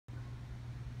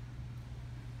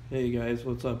Hey guys,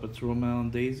 what's up? It's Romel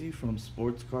and Daisy from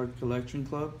Sports Card Collection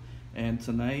Club, and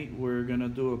tonight we're gonna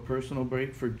do a personal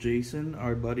break for Jason,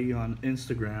 our buddy on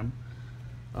Instagram,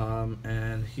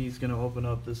 and he's gonna open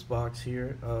up this box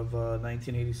here of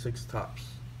 1986 Topps.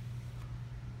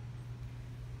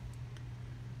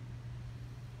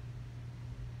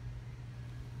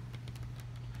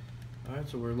 All right,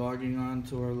 so we're logging on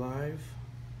to our live.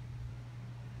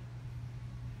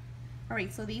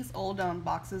 Alright, so these old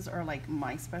boxes are like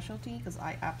my specialty because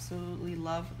I absolutely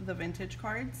love the vintage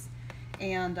cards.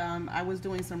 And I was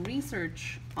doing some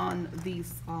research on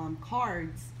these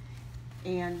cards,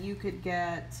 and you could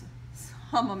get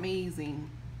some amazing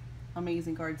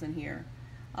cards in here.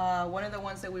 One of the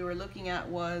ones that we were looking at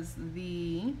was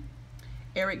the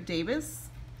Eric Davis,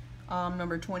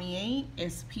 number 28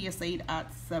 is PS8 at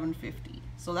 $750.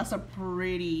 So that's a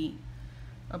pretty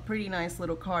nice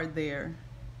little card there.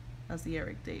 That's the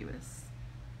Eric Davis.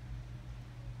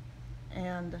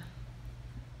 And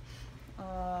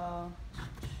the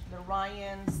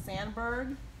Ryan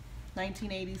Sandberg,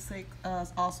 1986,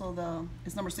 also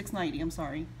it's number 690, I'm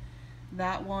sorry.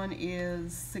 That one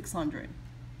is 600.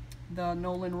 The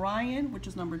Nolan Ryan, which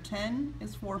is number 10,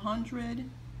 is 400.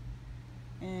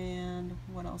 And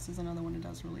what else is another one that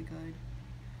does really good?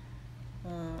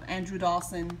 Andrew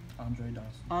Dawson. Andre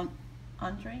Dawson.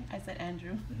 Andre? I said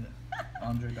Andrew. Yeah.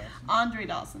 Andre Dawson. Andre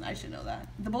Dawson, I should know that.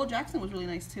 The Bo Jackson was really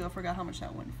nice too. I forgot how much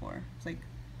that went for. It's like,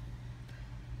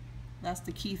 that's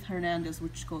the Keith Hernandez,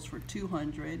 which goes for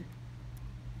 200.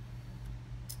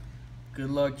 Good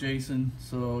luck, Jason.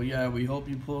 So yeah, we hope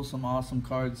you pull some awesome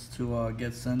cards to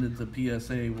get sent to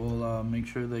PSA. We'll make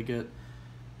sure they get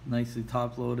nicely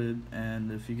top loaded,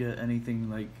 and if you get anything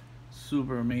like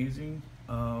super amazing,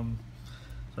 so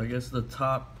I guess the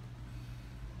top,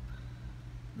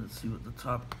 let's see what the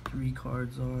top 3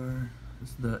 cards are.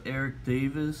 It's the Eric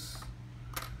Davis,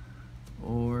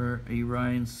 or a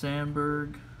Ryan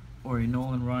Sandberg, or a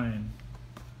Nolan Ryan.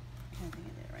 I think I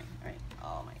did it right. All right.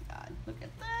 Oh my God! Look at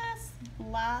this.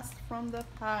 Blast from the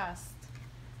past.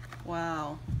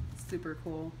 Wow, super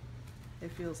cool.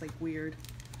 It feels like weird.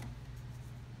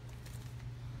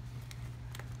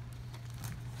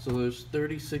 So there's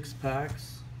 36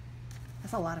 packs.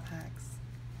 That's a lot of packs.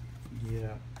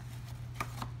 Yeah.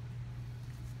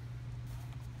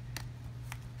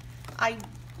 I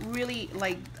really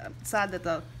sad that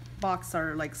the box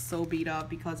are like so beat up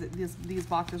because these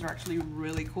boxes are actually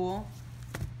really cool.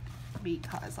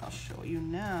 Because I'll show you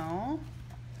now.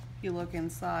 If you look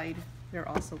inside, they're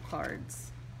also cards,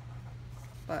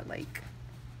 but like,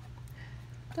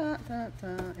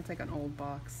 it's like an old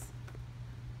box.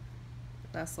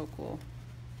 That's so cool.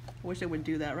 I wish they would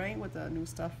do that, right, with the new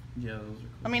stuff. Yeah, those are cool.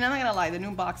 I mean, I'm not gonna lie, the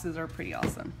new boxes are pretty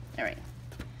awesome. All right,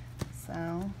 so.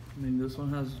 I mean, this one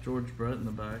has George Brett in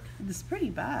the back. It's pretty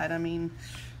bad. I mean,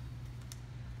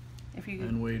 if you.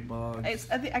 And Wade Boggs.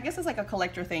 I guess it's like a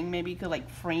collector thing. Maybe you could like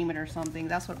frame it or something.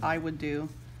 That's what I would do.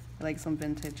 Like some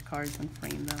vintage cards and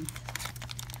frame them.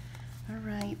 All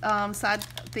right. Sad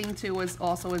thing too is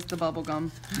the bubble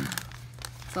gum.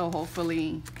 So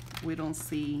hopefully we don't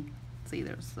see. See,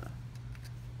 there's the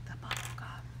bubble gum.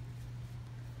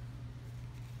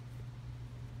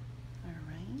 All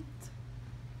right.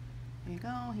 There you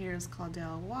go. Here's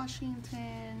Claudell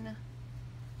Washington.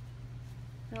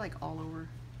 They're like all over.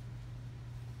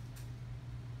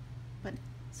 But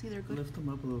see, they're good. Lift them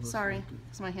up a little bit. Sorry,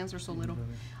 because my hands are so little.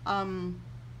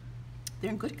 They're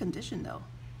in good condition though.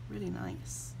 Really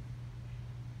nice.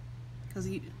 Because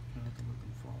you. I have to let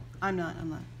them fall. I'm not.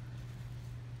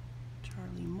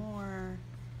 Charlie Moore,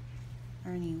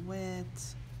 Ernie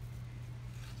Witt,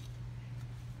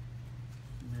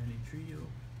 Manny Trio.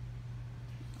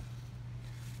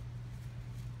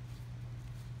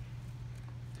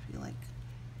 I feel like.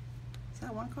 Is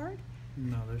that one card?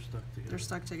 No, they're stuck together. They're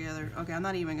stuck together. Okay, I'm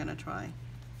not even gonna try.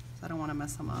 So I don't want to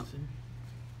mess them up.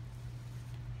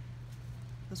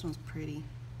 This one's pretty.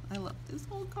 I love these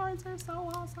old cards. They're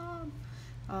so awesome.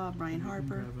 Brian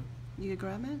Harper. You could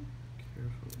grab it?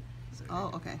 Carefully.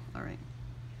 Oh, okay. All right.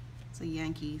 It's a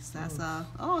Yankees. That's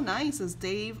oh, nice. It's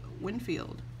Dave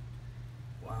Winfield.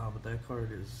 Wow, but that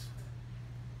card is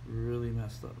really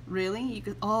messed up. Really? You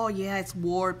could. Oh, yeah. It's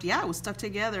warped. Yeah, it was stuck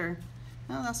together.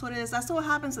 No, that's what it is. That's what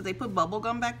happens. That they put bubble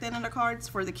gum back then in the cards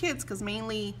for the kids, because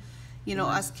mainly, you know,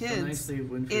 us kids. Nice Dave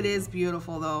Winfield, it is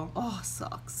beautiful though. Oh,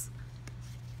 sucks.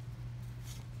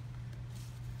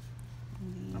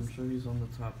 I'm sure he's on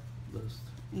the top list.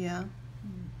 Yeah.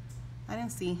 I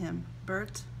didn't see him.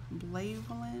 Bert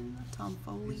Blavelin, Tom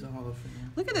Foley. He's a Hall of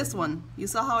Famer. Look at this one. You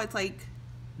saw how it's like,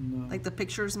 No. like the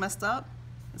picture's messed up?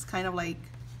 It's kind of like,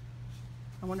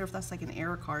 I wonder if that's like an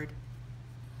error card.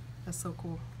 That's so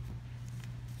cool.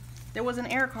 There was an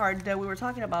air card that we were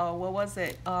talking about. What was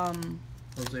it?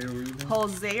 Jose Uribe.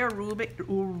 Jose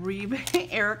Uribe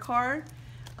air card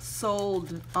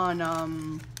sold on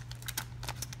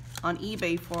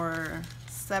eBay for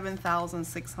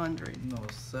 7,600. No,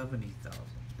 70,000.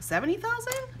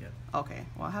 70,000? Yeah. Okay,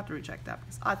 well I have to recheck that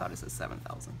because I thought it said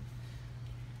 7,000.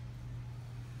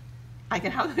 I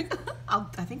can have.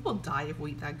 I think we'll die if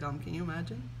we eat that gum. Can you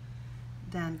imagine?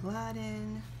 Dan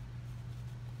Gladden.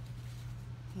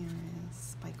 Here is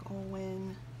Spike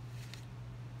Owen.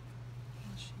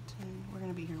 Washington. We're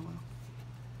gonna be here a while.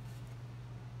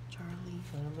 Charlie.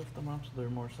 Try to lift them up so they're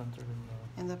more centered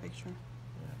In the picture.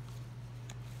 Yeah.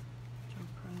 Joe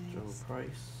Price. Joe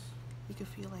Price. You could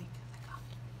feel like the gum.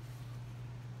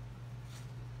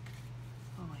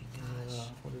 Oh my gosh.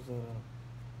 What is that?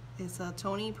 It's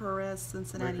Tony Perez,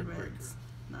 Cincinnati Record Reds.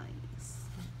 Nice.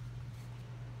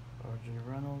 R.J.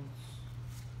 Reynolds.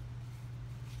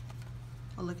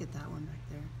 Oh, look at that one back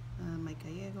there. Mike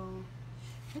Gallego.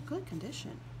 They're good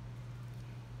condition.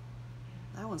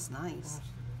 That one's nice.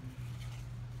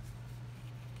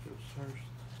 Bruce Hurst.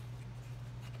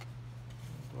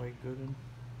 Dwight Gooden.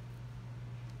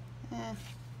 I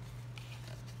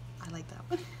like that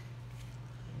one.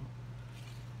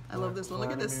 I love this one.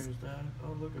 Look at this.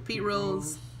 Oh, look at Pete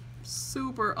Rose.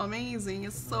 Super amazing.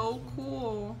 It's so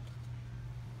cool.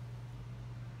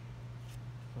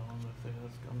 So I wonder if it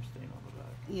has gum stain on the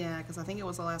back. Yeah, because I think it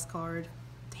was the last card.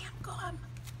 Damn gum.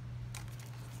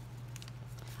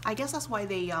 I guess that's why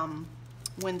they,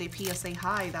 when they PSA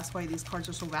high, that's why these cards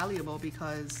are so valuable,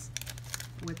 because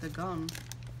with the gum.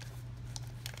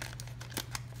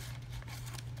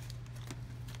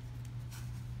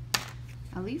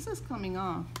 At least it's coming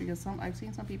off, because I've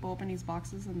seen some people open these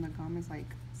boxes and the gum is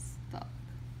like stuck.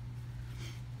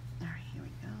 All right, here we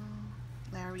go.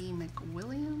 Larry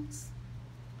McWilliams.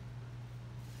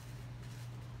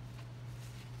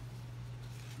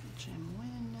 Jim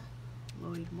Wynn.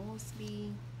 Lloyd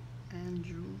Mosby.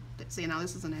 Andrew. See, now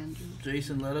this is an Andrew.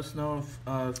 Jason, let us know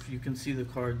if you can see the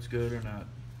cards good or not.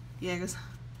 Yeah, because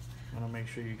I want to make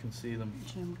sure you can see them.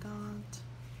 Jim Gaunt.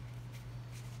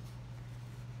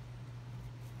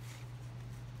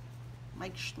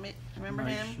 Mike Schmidt, remember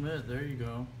Mike him? Schmidt, there you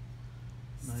go.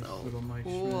 Nice So little Mike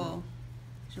cool.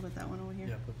 Should I put that one over here?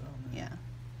 Schmidt. Yeah, put that one there. Yeah.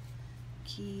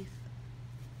 Keith.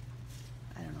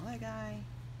 I don't know that guy.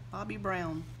 Bobby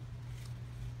Brown.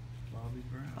 Bobby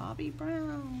Brown. Bobby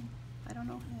Brown. I don't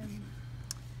know him.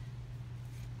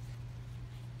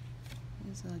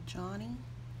 There's Johnny.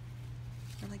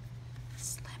 They're like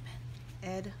slipping.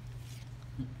 Ed.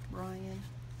 Brian.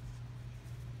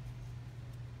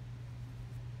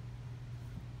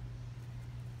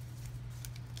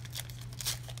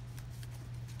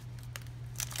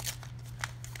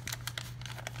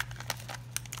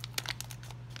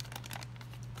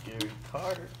 Gary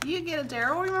Carter. You get a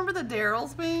Daryl? Remember the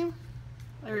Daryls, babe?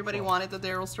 Everybody wanted the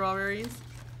Daryl strawberries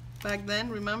back then.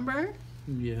 Remember?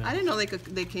 Yeah. I didn't know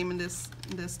they came in this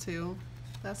too.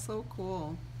 That's so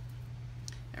cool.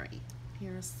 All right,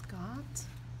 here's Scott.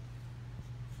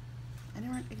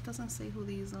 It doesn't say who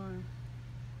these are.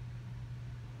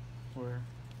 Where?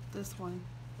 This one.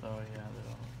 Oh yeah, they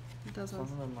don't. It doesn't.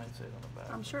 Some of them might say it on the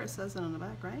back. I'm sure it says it on the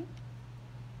back, right?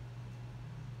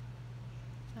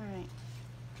 All right.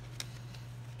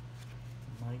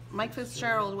 Mike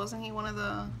Fitzgerald, wasn't he one of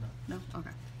the? No. Okay.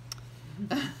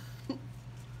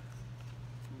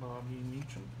 Bobby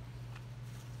Meacham.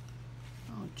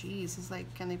 Oh geez, it's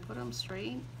like, can they put them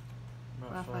straight?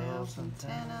 Rafael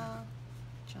Santana,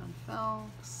 John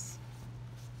Phelps,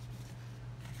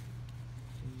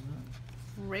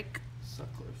 Rick.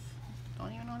 Sutcliffe.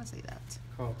 Don't even know how to say that.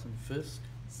 Carlton Fisk.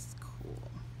 It's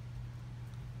cool.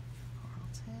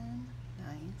 Carlton,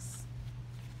 nice.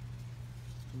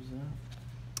 Who's that?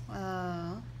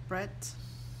 Brett.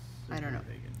 I don't know.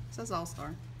 Saberhagen. It says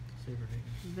All-Star. Saberhagen.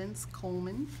 Vince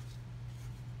Coleman.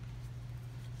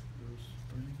 Bruce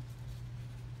Spring.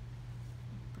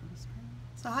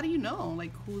 So how do you know,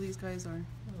 like, who these guys are?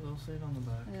 Oh, they'll say it on the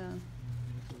back. Yeah. You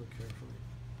have to look carefully.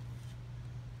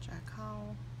 Jack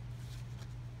Howell.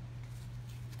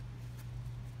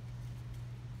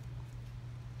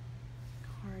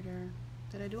 Carter.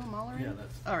 Did I do them all already? Yeah,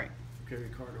 that's. All right. Gary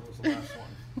Carter was the last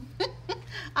one.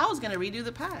 I was gonna redo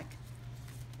the pack.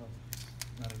 Oh,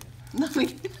 not again.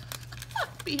 Nothing.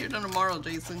 Be here till tomorrow,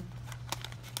 Jason.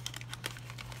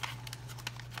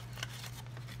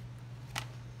 If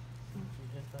you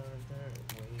hit that right there, it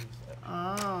waves at people.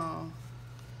 Oh.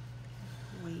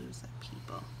 Waves at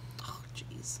people. Oh,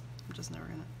 jeez. I'm just never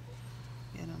gonna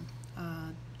get them.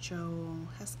 Joe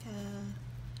Hesketh.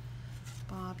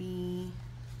 Bobby.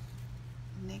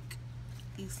 Nick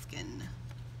Easkin.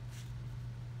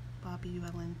 Bobby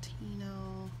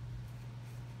Valentino.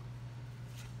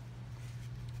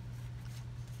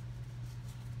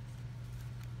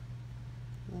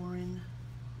 Warren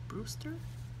Brewster.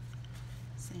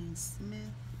 Zane Smith.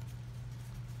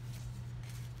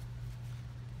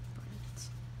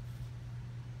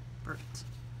 Bert.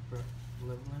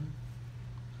 Livlin.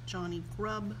 Johnny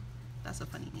Grubb. That's a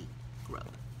funny name. Grubb.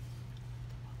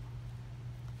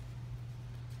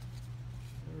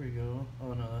 There we go.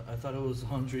 Oh no, I thought it was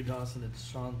Andre Dawson. It's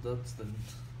Sean Dunston.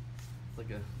 Like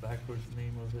a backwards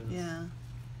name of his. Yeah.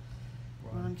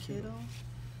 Ron Kittle.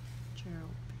 Gerald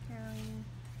Perry.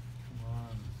 Come on,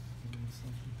 give me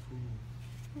something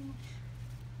cool.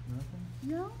 Nothing?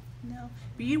 No, no.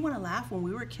 But you want to laugh. When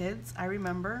we were kids, I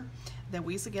remember that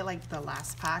we used to get like the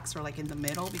last packs or like in the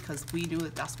middle because we knew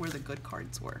that that's where the good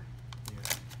cards were. Yeah.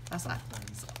 That's not.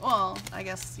 Sometimes. Well, I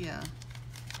guess, yeah.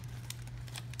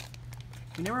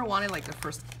 We never wanted like the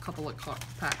first couple of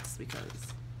packs because.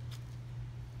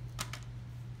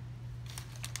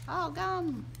 Oh,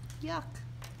 gum. Yuck. Yeah,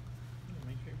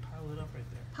 make sure you pile it up right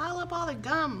there. Pile up all the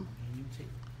gum. And you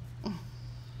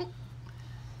take.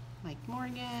 Mike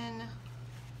Morgan.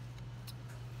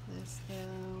 This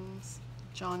is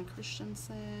John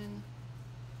Christensen.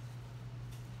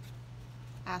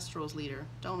 Astros leader.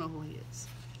 Don't know who he is.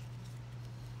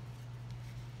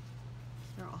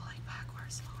 They're all like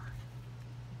backwards. Lord.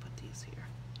 Put these here.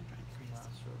 I'm trying to crazy.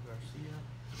 Castro Garcia.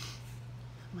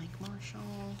 Mike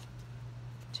Marshall.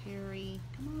 Terry.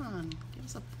 Come on. Give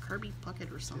us a Kirby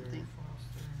Puckett or something. Terry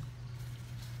Foster.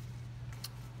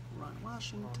 Ron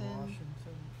Washington. Ron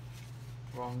Washington.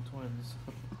 Wrong twins.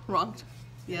 Wrong.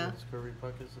 Yeah. It's Kirby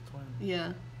Puckett's a twin.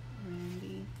 Yeah.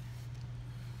 Randy.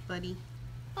 Buddy.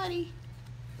 Buddy.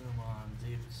 Come on,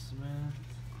 David Smith.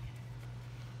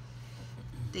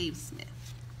 Dave Smith.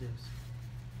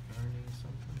 Ernie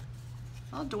something.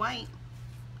 Oh, Dwight.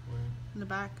 Where? In the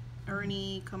back.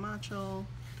 Ernie Camacho.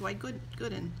 Dwight Gooden.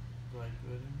 Dwight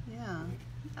Gooden. Yeah.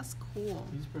 That's cool.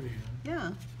 He's pretty good.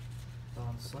 Yeah.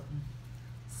 Don Sutton.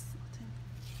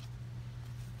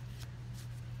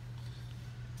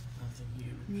 Nothing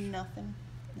huge. Nothing.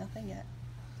 Nothing yet.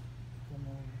 Come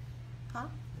over. Huh?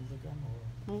 There's a gum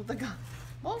over. Move the gum.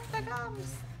 Move the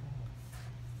gums.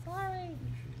 Sorry.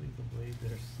 Make sure you leave the blade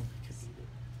there so I can eat it.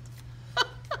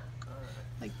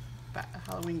 Alright. Like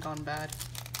Halloween gone bad.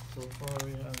 So far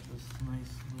we have this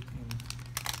nice looking.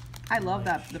 I love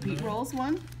Mike that. The Pete Schmidt. Rolls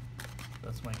one.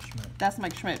 That's Mike Schmidt. That's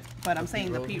Mike Schmidt. But I'm The saying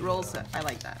Pete the Rose Pete is Rolls, that. I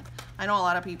like that. I know a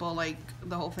lot of people like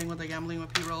the whole thing with the gambling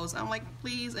with Pete Rose. I'm like,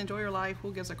 please enjoy your life.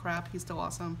 Who gives a crap? He's still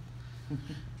awesome.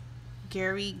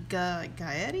 Gary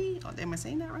Gaetti. Oh, am I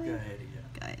saying that right? Go ahead,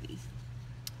 yeah. Gaetti.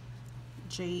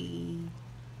 J.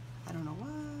 I don't know what.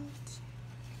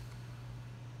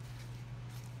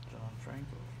 John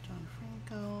Franco. John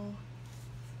Franco.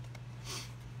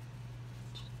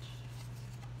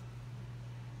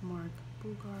 Mark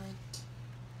Bugart.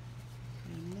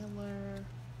 Ray Miller.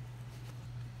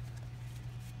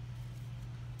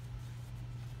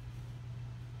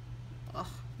 Oh,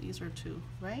 these are two,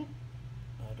 right?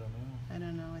 I don't know. I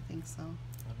don't know. I think so.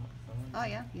 I don't know. Oh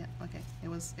yeah, yeah. Okay, it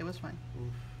was fine.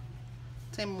 Oof.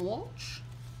 Tim Walsh.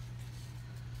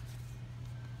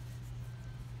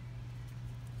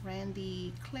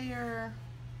 Randy Clare.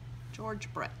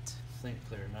 George Brett. St.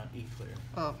 Clair, not Eclair.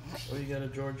 Oh, Oh, you got a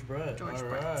George Brett. George All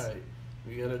Brett. right.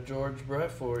 We got a George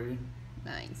Brett for you.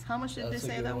 nice. How much did That's they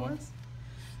a say good that one. was?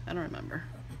 I don't remember.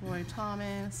 Roy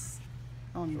Thomas.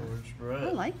 Oh no. George Brett.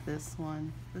 I like this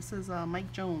one. This is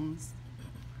Mike Jones.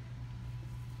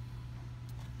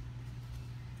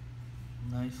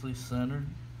 Nicely centered.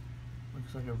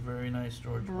 Looks like a very nice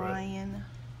George Brett. Brian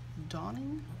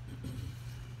Donning.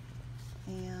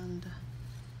 And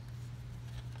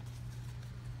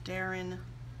Darren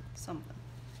something.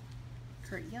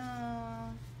 Kurt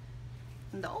Young.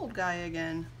 And the old guy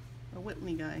again. The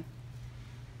Whitney guy.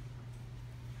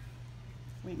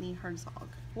 Whitney Herzog.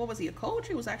 What was he, a coach?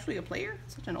 He was actually a player?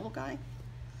 Such an old guy.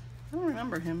 I don't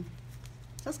remember him.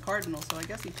 It says Cardinal, so I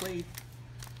guess he played.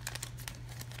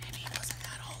 Maybe he wasn't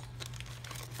that old.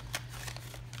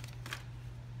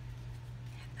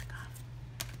 Hit the gun.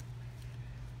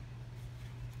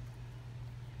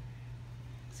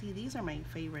 See, these are my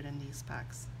favorite in these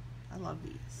packs. I love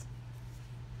these.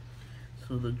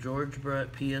 So the George Brett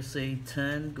PSA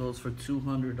 10 goes for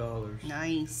 $200.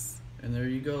 Nice. And there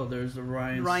you go. There's the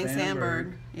Ryan Sandberg.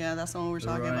 Sandberg. Yeah, that's the one we're The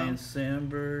talking Ryan about.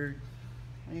 Sandberg.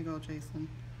 There you go, Jason.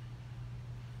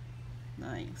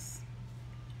 Nice.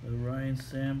 The Ryan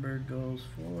Sandberg goes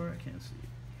for, I can't see,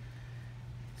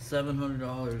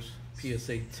 $700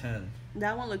 PSA 10.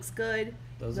 That one looks good.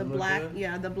 Does The it look black, good?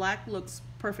 yeah, the black looks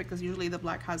perfect because usually the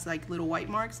black has like little white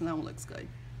marks, and that one looks good.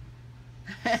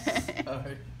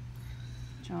 Alright.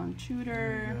 John There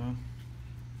Tudor. you go.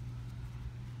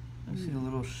 I see a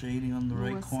little shading on the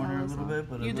right Louis corner a little Salazar. bit,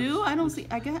 but You it do? looks, I don't see.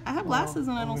 I have glasses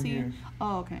and I don't over see it. here.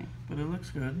 Oh, okay. But it looks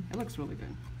good. It looks really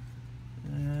good.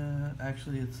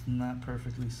 Actually, it's not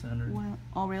perfectly centered. Well,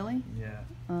 oh, really? Yeah,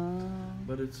 Uh,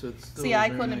 but it's still see, a I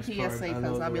very couldn't nice PSA card. I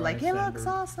because love I'd be the like, Ryan it looks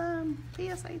Sandberg. awesome.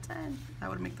 PSA 10. That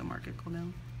would make the market go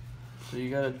down. So you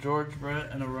got a George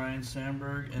Brett and a Ryan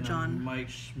Sandberg and a John Mike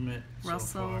Schmidt so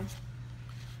Russell. far.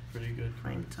 Pretty good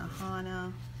Frank cards.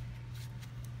 Tahana.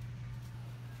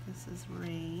 This is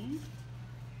Ray.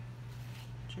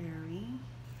 Jerry.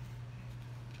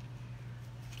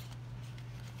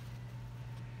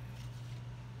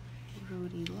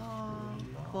 Rudy Long.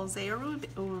 Jose Uribe.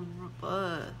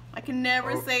 I can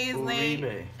never say his name.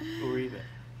 Uribe.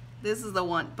 This is the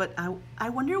one, but I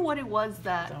wonder what it was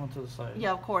that. Down to the side.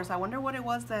 Yeah, of course. I wonder what it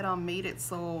was that made it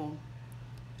so.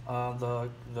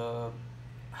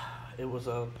 It was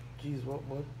a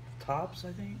what TOPPS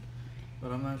I think,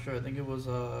 but I'm not sure. I think it was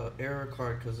a error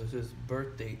card because his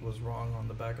birth date was wrong on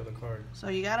the back of the card. So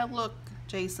you gotta look,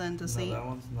 Jason, to see. No, that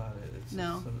one's not it. It's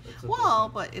No. it's a Well,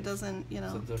 different- but it doesn't, you know.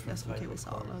 it's a different That's okay. type We of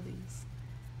saw all card. of these.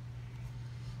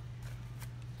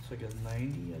 It's like a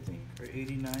 90, I think, or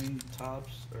 89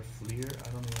 tops or Fleer. I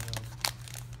don't even know.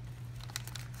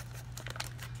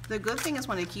 The good thing is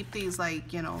when they keep these,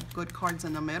 like, you know, good cards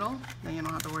in the middle, then you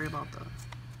don't have to worry about the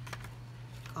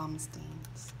gum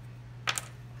stains.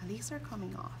 At least they're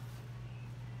coming off.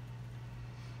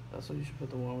 That's why you should put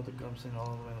the one with the gum stain all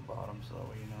the way in the bottom, so that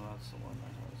way you know that's the one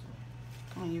that has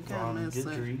it. Oh, you can Ron miss it.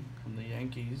 Guidry from the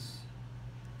Yankees.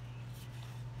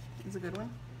 It's a good one.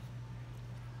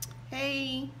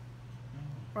 Hey,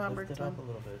 Robert. Lift it up a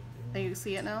little bit. Oh, you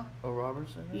see it now? Oh,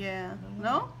 Robertson? Yeah.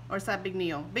 No? Or is that Big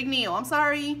Neo? Big Neo. I'm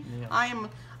sorry. Yeah.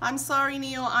 I'm sorry,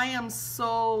 Neo. I am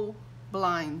so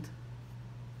blind.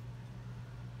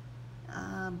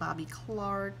 Bobby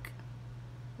Clark.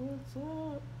 What's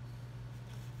up?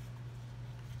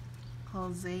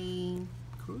 Jose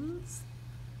Cruz.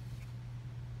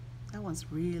 That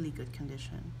one's really good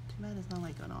condition. Too bad it's not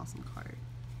like an awesome card.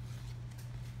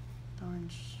 Darn,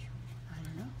 I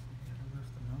don't know. You gotta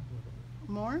lift them up a little bit.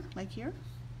 More? Like here?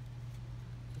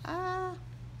 Ah.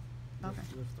 Okay.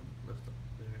 Lift them.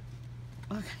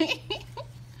 There. Okay.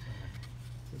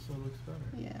 This one looks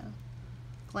better. Yeah.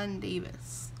 Glenn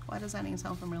Davis. Why does that name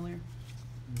sound familiar?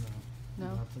 No.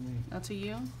 No? Not to me. Not to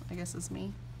you? I guess it's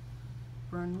me.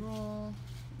 Vern Rule.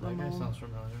 That guy Ramon. sounds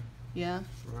familiar. Yeah.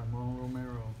 Ramon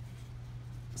Romero.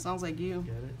 Sounds like you.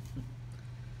 Get it?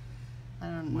 I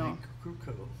don't know. Mike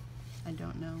Krukow. I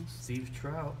don't know. Steve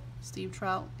Trout. Steve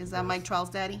Trout. Is that Yes. Mike Trout's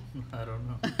daddy? I don't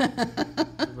know. Too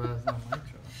bad it's not Mike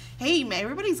Trout. Hey man,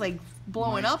 everybody's like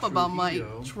blowing Mike up about Mike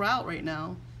Trujillo. Trout right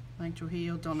now. Mike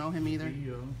Trujillo, don't know him either.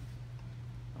 Trujillo.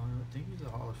 I think he's a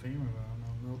Hall of Famer, but I don't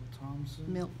know. Milt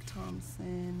Thompson. Milk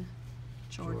Thompson,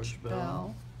 George George Bell.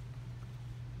 Bell,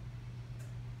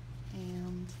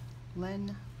 and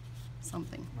Len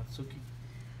something. Matsuki.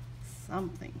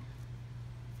 Something.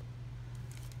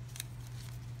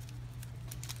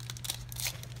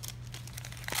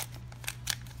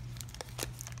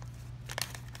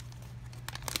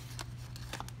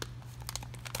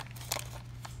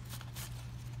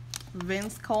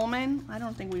 Vince Coleman. I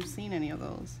don't think we've seen any of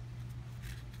those.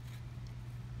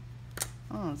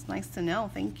 Oh, it's nice to know.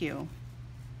 Thank you.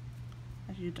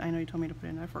 I know you told me to put it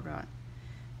in. I forgot.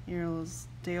 Here's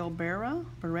Dale Barrera?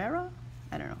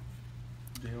 I don't know.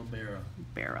 Dale Barra.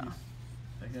 Barra.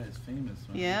 That guy's famous,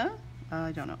 man. Yeah?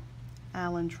 I don't know.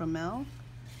 Alan Trammell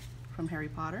from Harry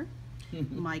Potter.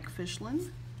 Mike Fishland.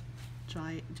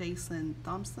 Jason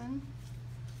Thompson.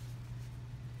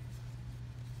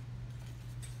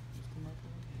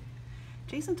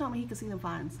 Jason told me he could see them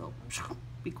fine, so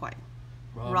be quiet.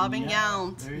 Robin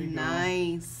Yount. There you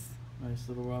Nice. go. Nice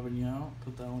little Robin Yount.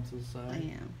 Put that one to the side. I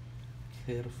am.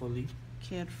 Carefully.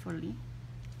 Carefully.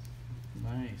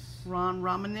 Nice. Ron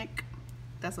Romanek.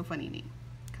 That's a funny name.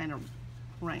 Kind of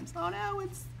rhymes. Oh no,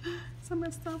 it's a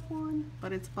messed up one.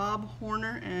 But it's Bob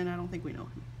Horner, and I don't think we know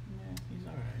him. Yeah, he's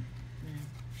alright. Yeah.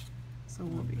 So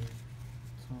we'll be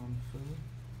Tom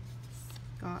Phillips.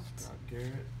 Scott. Scott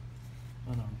Garrett.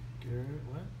 Oh no. Garrett,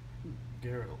 what?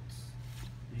 Garrett.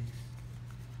 Jeez.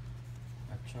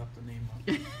 I chopped the name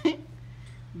up.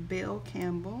 Bill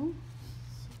Campbell.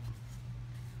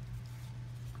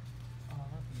 Oh,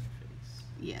 up in your face.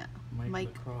 Yeah. Mike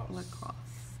Lacrosse.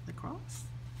 Lacrosse.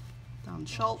 Don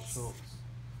Schultz.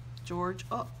 George.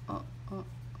 I think I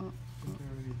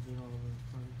already did all of those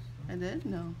cards. I did?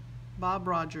 No. Bob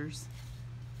Rogers.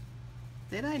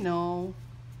 Did I know?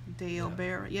 Dale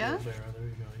Bear, yeah? Dale Bear, there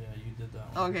you go. Yeah, you did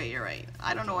that one. Okay, you're right.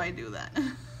 I don't know why I do that.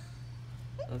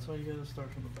 That's why you gotta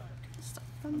start from the back. Start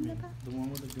from the back. The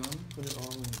one with the gun, put it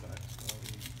all in the back.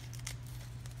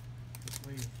 This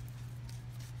way.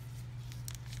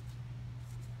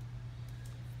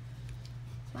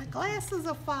 My glasses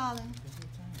are falling.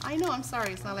 I know, I'm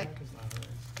sorry. It's not like,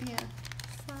 yeah,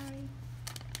 sorry.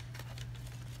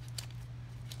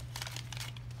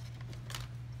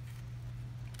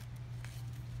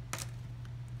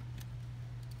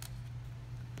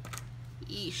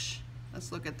 Yeesh.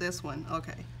 Let's look at this one.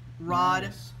 Okay. Rod.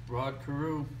 Nice. Rod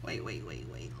Carew. Wait.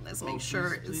 Let's make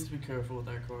sure Please be careful with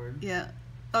that card. Yeah.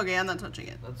 Okay, I'm not touching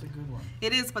it. That's a good one.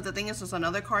 It is, but the thing is, there's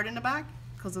another card in the back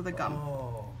because of the gum.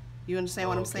 Oh. You understand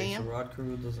what I'm Okay, saying? so Rod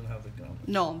Carew doesn't have the gum.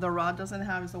 No, the rod doesn't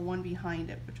have, is the one behind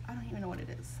it, which I don't even know what it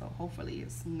is. So hopefully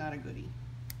it's not a goodie.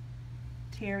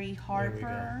 Terry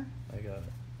Harper. I got it.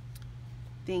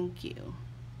 Thank you.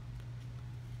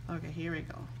 Okay, here we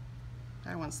go.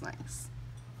 That one's nice.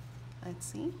 Let's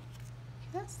see.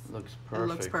 Yes. Looks perfect. It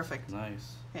looks perfect.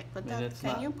 Nice. Okay, put I mean, that. it's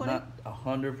Can you put it? not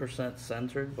 100%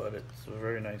 centered, but it's a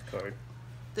very nice card.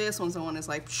 This one's the one that's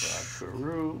like. Rod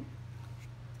Carew.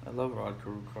 I love Rod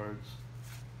Carew cards.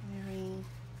 Mary.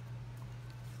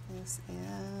 This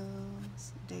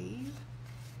is Dave.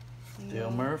 Dale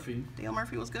Murphy. Dale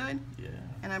Murphy was good. Yeah.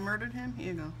 And I murdered him.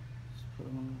 Here you go. Just put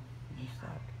him on the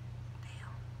stack.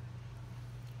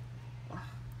 Dale.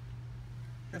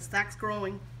 The stack's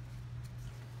growing.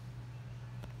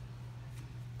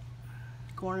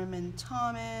 Gorman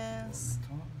Thomas.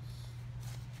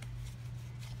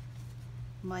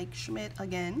 Mike Schmidt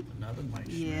again. Another Mike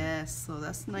Schmidt. Yes, so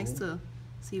that's nice Cool. to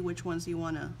see which ones you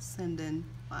want to send in.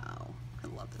 Wow, I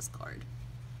love this card.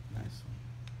 Nice one.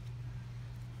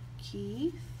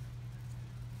 Keith.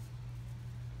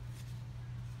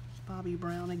 Bobby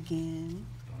Brown again.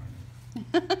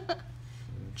 Darn it.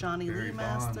 Johnny Barry Lee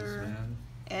Bonds, Master. man.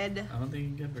 Ed. I don't think you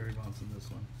can get Barry Bonds in this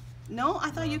one. No, I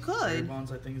thought you Barry could.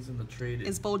 Bonds, I think, is in the traded.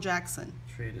 It's Bo Jackson.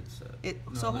 Traded set.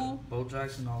 So who? Bo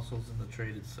Jackson also is in the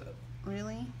traded set.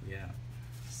 Really? Yeah.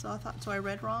 So I thought. So I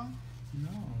read wrong. No,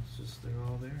 it's just they're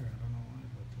all there. I don't know why,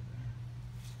 but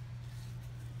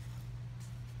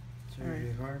they're there.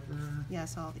 Terry Harper. Yeah, I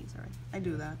saw these already. I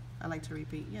do that. I like to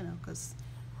repeat, you know, because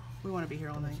we want to be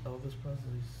here all night. Elvis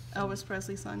Presley's. Elvis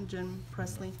Presley's son, Jim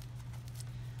Presley.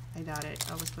 I doubt it.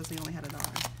 Elvis Presley only had a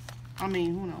daughter. I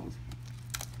mean, who knows?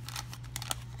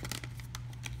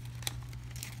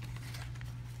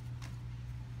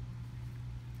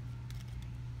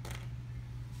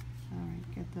 All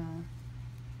right, get the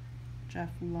Jeff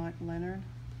Leonard.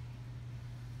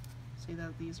 See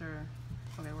that these are,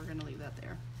 okay, we're gonna leave that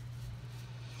there.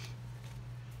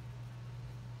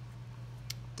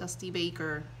 Dusty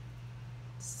Baker.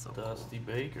 So Dusty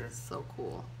cool. Baker. So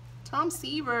cool. Tom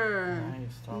Seaver.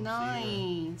 Nice, Tom Seaver.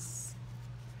 Nice.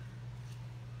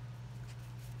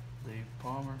 Dave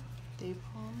Palmer. Dave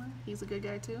Palmer. He's a good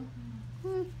guy too.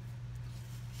 Hmm.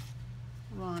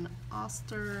 Ron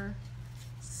Oster.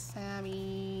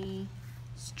 Sammy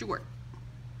Stewart.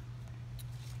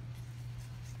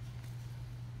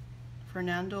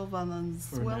 Fernando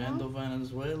Valenzuela. Fernando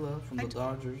Valenzuela from the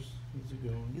Dodgers. He's a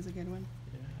good one. He's a good one.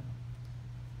 Yeah.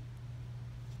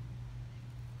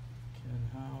 Ken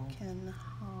Howe. Ken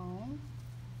Howe.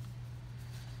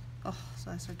 Oh,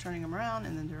 so I start turning them around,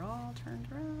 and then they're all turned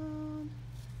around.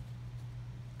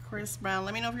 Chris Brown.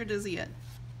 Let me know if you're dizzy yet.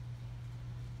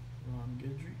 Ron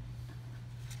Guidry.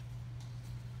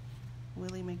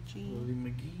 Willie McGee. Willie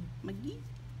McGee. McGee.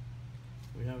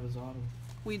 We have his auto.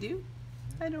 We do?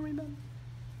 I don't remember.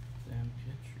 Dan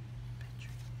Petrie.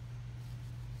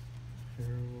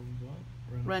 Harold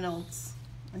what? Reynolds.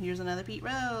 And here's another Pete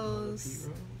Rose. Pete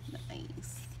Rose.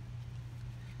 Nice.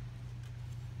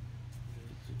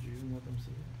 Did you let them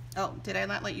see it? Oh, did I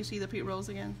not let you see the Pete Rose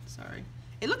again? Sorry.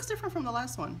 It looks different from the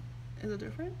last one. Is it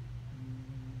different?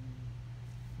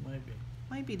 Might be.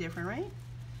 Might be different, right?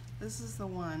 This is the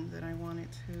one that I wanted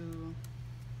to.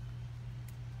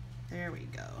 There we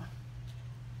go.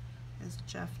 It's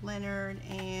Jeff Leonard,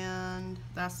 and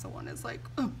that's the one. It's like,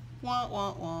 wah,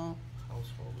 wah, wah.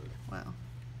 Householder. Well,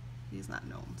 he's not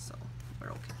known, so we're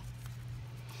okay.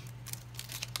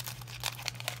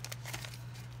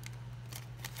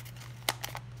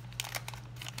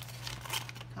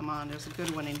 Come on, there's a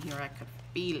good one in here. I could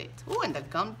feel it. Ooh, and the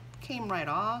gum came right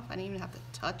off. I didn't even have to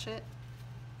touch it.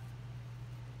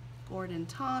 Gordon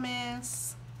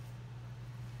Thomas.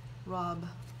 Rob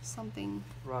something.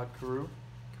 Rod Carew.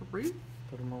 Carew?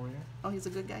 Put him over here. Oh, he's a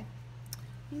good guy.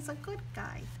 He's a good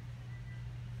guy.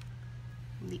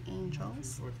 The Angels.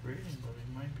 He's worth reading, but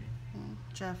he might be.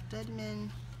 Jeff Dedman.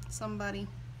 somebody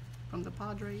from the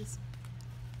Padres.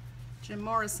 Jim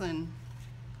Morrison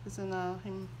is in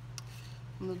him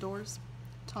from the Doors.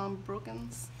 Tom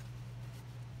Brookins.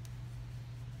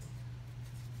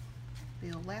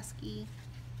 Bill Lasky.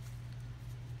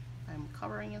 I'm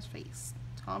covering his face.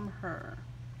 Tom Herr.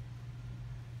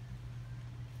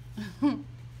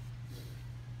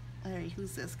 Alright,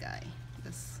 who's this guy?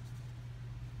 This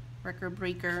record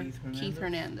breaker. Keith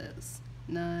Hernandez.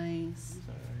 Nice.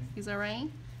 He's alright.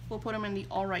 We'll put him in the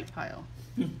alright pile.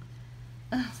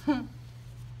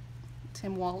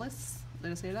 Tim Wallace.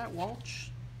 Did I say that?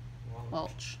 Welch.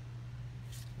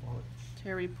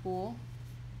 Terry Poole.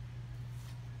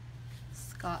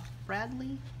 Scott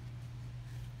Bradley.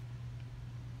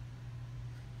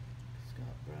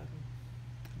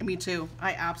 Me too.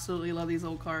 I absolutely love these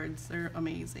old cards. They're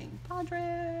amazing.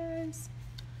 Padres.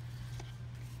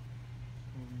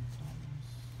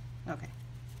 Okay.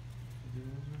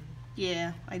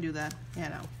 Yeah, I do that. Yeah,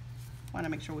 no. Want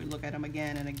to make sure we look at them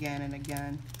again and again and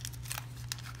again.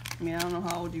 I mean, I don't know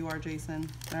how old you are, Jason,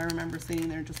 but I remember sitting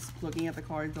there just looking at the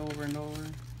cards over and over.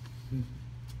 You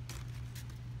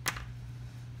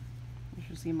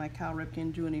should see my Cal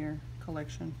Ripken Jr.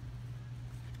 collection.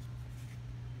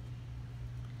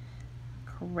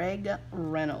 Craig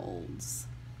Reynolds.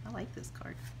 I like this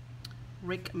card.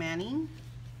 Rick Manning.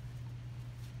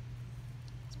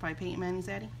 It's probably Peyton Manning's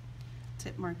daddy.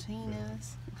 Tip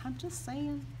Martinez. I'm just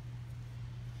saying.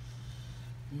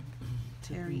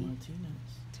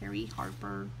 Terry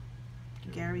Harper.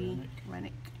 Gary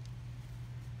Rennick.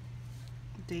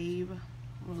 Dave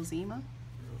Rozema.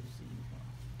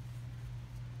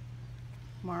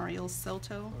 Mario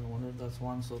Soto. I wonder if that's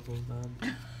Juan Soto's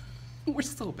dad. We're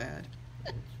so bad.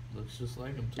 It looks just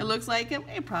like him too. It looks like him.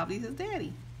 It probably his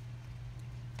daddy.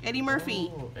 Eddie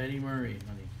Murphy. Oh, Eddie Murray,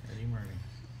 honey. Eddie Murray.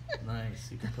 Nice.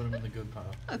 You can put him in the good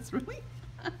pile. That's really.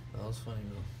 That was funny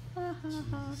though.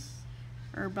 Jeez.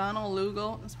 Urbano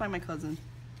Lugo. That's by my cousin.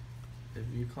 If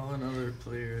you call another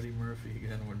player Eddie Murphy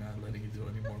again, we're not letting you do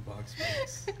any more box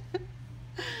breaks.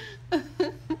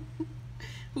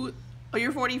 Who? Oh,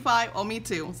 you're 45? Oh, me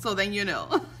too. So then you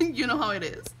know. You know how it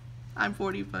is. I'm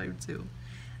 45 too.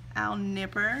 Al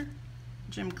Nipper.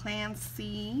 Jim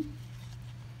Clancy.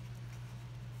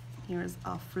 Here's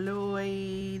a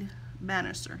Floyd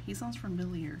Bannister. He sounds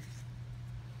familiar.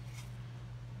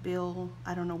 Bill,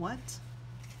 I don't know what.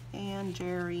 And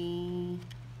Jerry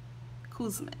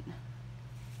Kuzman.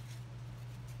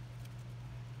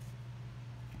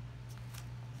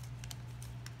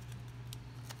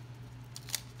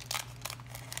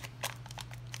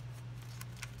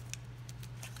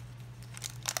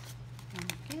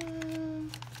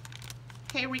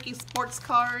 Okay, Ricky sports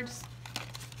cards.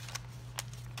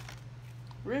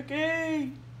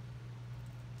 Ricky!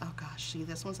 Oh gosh, see,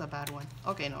 this one's a bad one.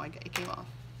 Okay, no, it came off.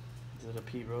 Is it a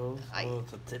Pete Rose? Oh,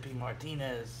 it's a Tippy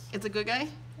Martinez. It's a good guy?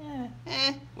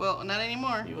 Yeah. Well, not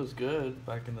anymore. He was good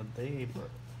back in the day, but...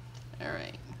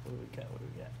 Alright. What do we got?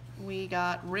 We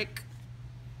got Rick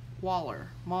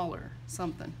Mahler,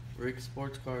 something. Rick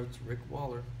Sports Cards, Rick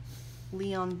Waller.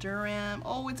 Leon Durham.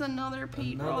 Oh, it's another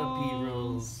Pete Rose. Another Pete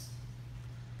Rose.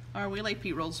 Are we like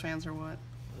Pete Rose fans or what?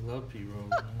 I love Pete Rose,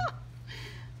 man.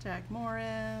 Jack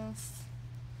Morris.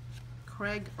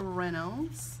 Craig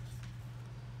Reynolds.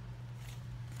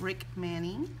 Rick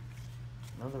Manning.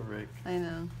 Another Rick. I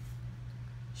know.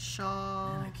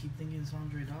 Shaw. Man, I keep thinking it's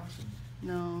Andre Dawson.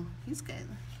 No, he's good.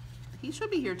 He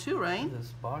should be here too, right?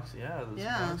 This box, this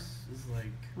box is like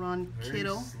Ron very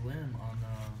Kittle. slim on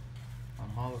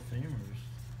Hall of Famers.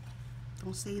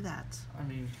 Don't say that. I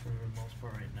mean, for the most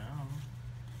part right now.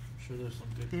 I'm sure there's some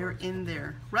good They're cards in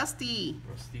there. Rusty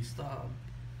Staub.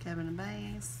 Kevin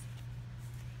Bass.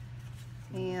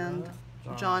 And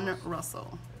John Russell.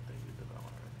 I think we did that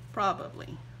one already.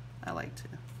 Probably. I like to.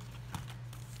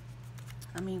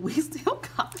 I mean, we still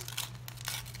got...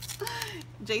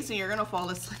 Jason, you're gonna fall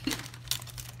asleep.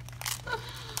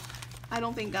 I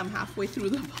don't think I'm halfway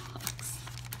through the box.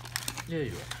 Yeah,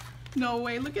 you are. No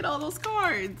way. Look at all those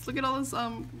cards. Look at all those,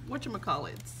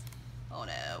 whatchamacallits. Oh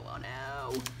no, oh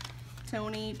no.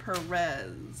 Tony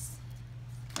Perez.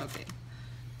 Okay.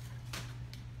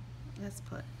 Let's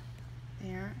put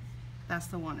there. That's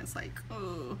the one. It's like,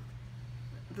 oh.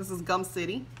 This is Gum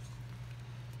City.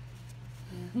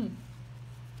 Yeah.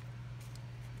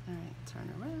 Alright, turn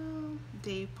around.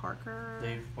 Dave Parker.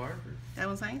 Dave Parker. That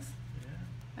was nice. Yeah.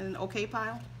 And an okay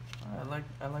pile. I like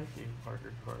Dave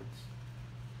Parker cards.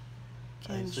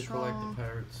 Ken I used to Strong. collect the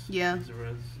Pirates. Yeah. He's the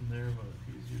Reds in there, but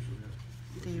he's usually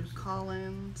Dave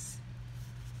Collins.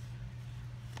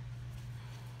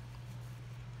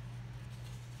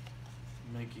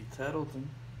 Mickey Tettleton.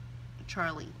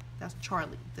 Charlie That's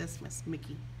Charlie. This Miss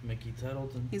Mickey. Mickey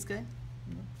Tettleton. He's good?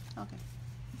 Yeah. Okay.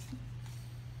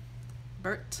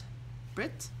 Britt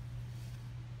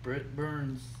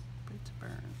Burns. Britt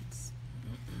Burns.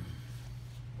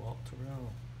 Walt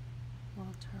Terrell.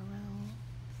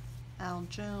 Al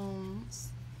Jones.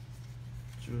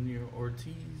 Junior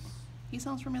Ortiz. He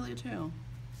sounds familiar too.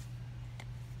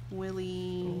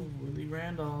 Willie. Oh, Willie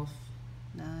Randolph.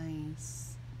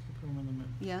 Nice. Keep him in the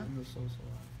middle. Yeah. In the so-so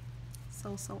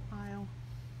aisle. So aisle.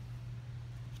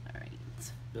 All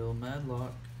right. Bill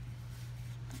Madlock.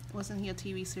 Wasn't he a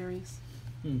TV series?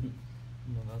 No,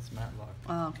 that's Matlock.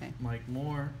 Oh, okay. Mike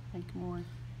Moore Mike Moore.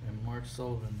 and Mark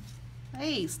Sullivan.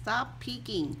 Hey, stop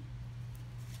peeking.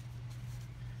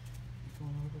 You're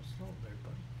going a little slow there,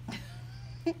 buddy.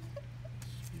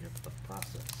 Speed up the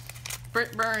process.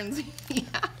 Britt Burns. Yeah.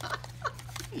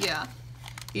 Yeah.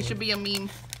 He should be a meme.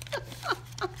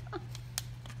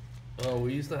 Oh,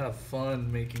 we used to have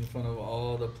fun making fun of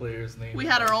all the players' names. We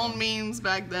had our back own then. memes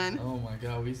back then. Oh my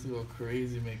god, we used to go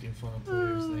crazy making fun of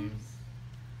players' names.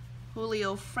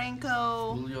 Julio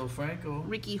Franco. Julio Franco.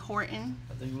 Ricky Horton.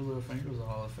 I think Julio Franco's a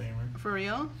Hall of Famer. For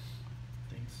real?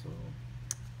 I think so.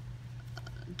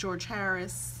 George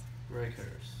Harris. Greg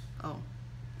Harris. Oh.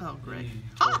 Oh, Greg. He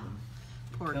Ah! killed him.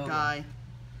 He Poor killed him. guy.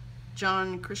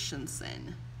 John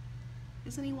Christensen.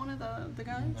 Isn't he one of the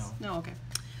guys? No. No, okay.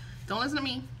 Don't listen to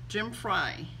me. Jim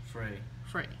Frey. Frey.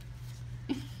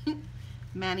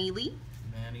 Manny Lee.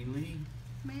 Manny Lee.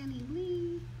 Manny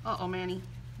Lee. Uh-oh, Manny.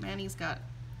 Manny's got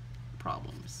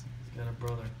problems. He's got a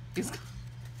brother. He's got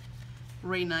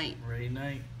Ray Knight. Ray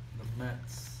Knight. The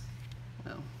Mets.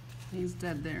 Well, he's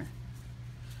dead there.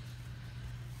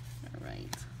 All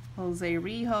right. Jose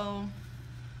Rijo.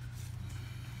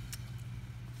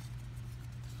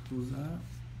 Who's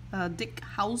that? Dick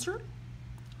Hauser.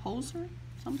 Hoser?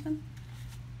 Something?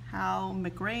 Hal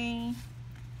McRae.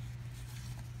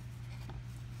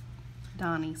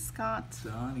 Donnie Scott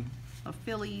Donnie. of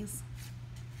Phillies.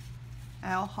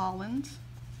 Al Holland.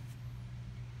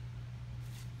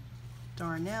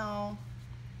 Darnell.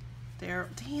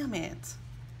 Damn it.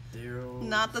 Daryl.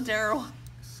 Not the Daryl.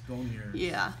 Sconier.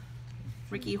 Yeah.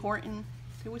 Ricky Horton.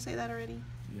 Did we say that already?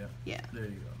 Yeah. Yeah. There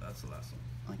you go. That's the last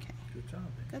one. Okay. Good job,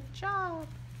 man. Good job.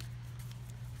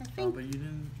 I Oh, think but you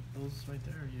didn't. Those right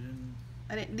there. You didn't.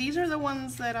 I didn't, these are the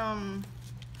ones that well,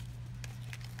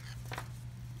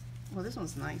 this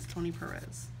one's nice. Tony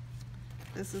Perez.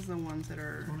 This is the ones that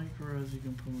are. Tony Perez. You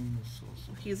can put him in the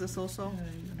so-so. He's a so-so.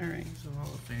 Yeah, All right. He's a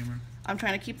Hall of Famer. I'm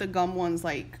trying to keep the gum ones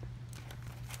like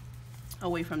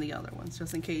away from the other ones,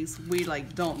 just in case we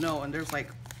like don't know and there's like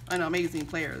an amazing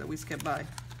player that we skip by.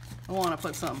 I want to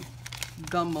put some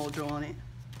gum mojo on it.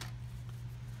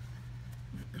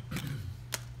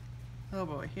 Oh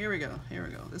boy, here we go. Here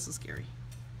we go. This is scary.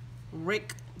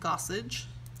 Rick Gossage.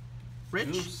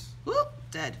 Rich. Goose. Whoop,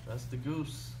 dead. That's the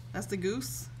Goose. That's the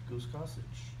Goose. Goose Gossage.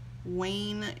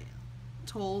 Wayne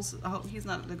Tolles. Oh, he's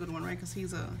not the good one, right? Because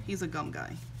he's a gum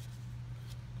guy.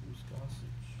 Goose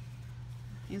Gossage.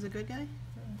 He's a good guy.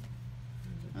 Yeah. He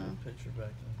was a good pitcher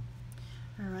back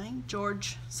then. All right,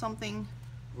 George something.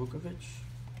 Vukovic.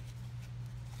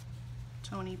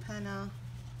 Tony Penna.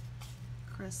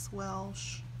 Chris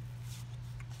Welsh.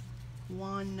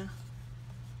 One.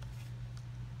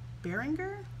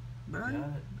 Beringer? Bern? Got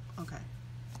it. Okay.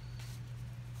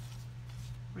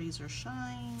 Razor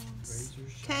Shines. Razor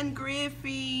Shines. Ken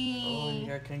Griffey. Oh, you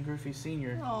got Ken Griffey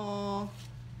Sr. Oh,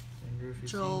 Ken Griffey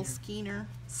Joel Sr.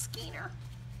 Skeeter.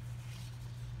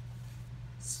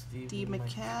 Steve Steve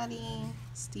McCaddy.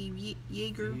 Steve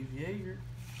Yeager. Steve Yeager.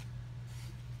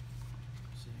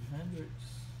 Steve Hendricks.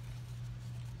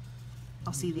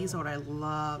 Oh, see, these are what I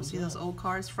love. Who's See those that? old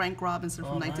cards? Frank Robinson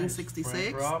from Oh, nice. 1966.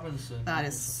 Frank Robinson. That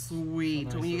is Nice. sweet.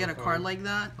 That's a When you nice get a little card like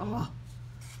that, oh,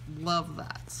 love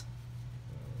that.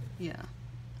 Yeah, Nice.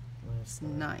 it's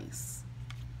nice.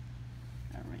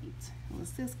 All right,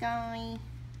 what's this guy?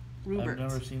 Rupert.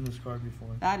 I've never seen this card before.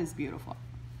 That is beautiful.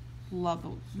 Love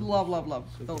those. Super Love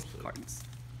sick. those Super sick. cards.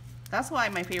 That's why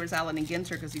my favorite is Allen and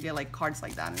Ginter, because you get like cards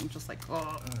like that, and I'm just like, oh.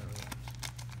 Alright.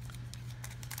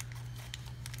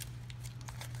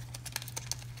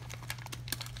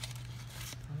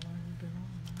 How long you been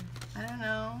on, man? I don't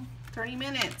know. 30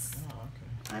 minutes. Oh,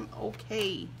 okay. I'm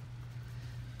okay.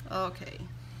 Okay,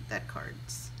 that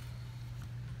cards.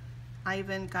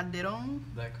 Ivan Calderon.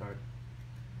 That card.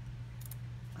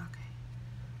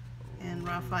 Okay. And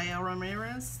Rafael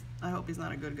Ramirez. I hope he's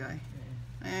not a good guy.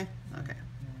 Yeah. Okay.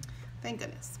 Yeah. Thank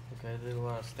goodness. Okay, I did a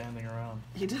lot of standing around.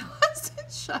 He did.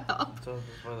 Shut up. So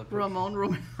just by the picture. Ramon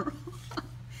Romero.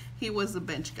 He was the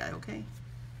bench guy, okay?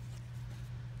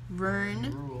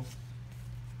 Vern. Rule.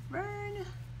 Vern.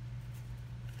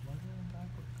 What?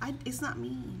 It's not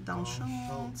me. Don Don Schultz.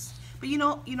 Schultz. But you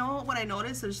know what I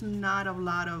noticed? There's not a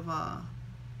lot of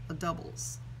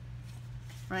doubles,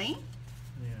 right?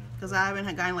 Yeah. Because I haven't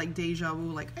had a guy like Deja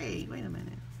Vu, like, hey, wait a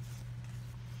minute.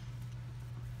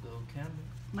 Bill Campbell.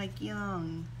 Mike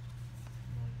Young.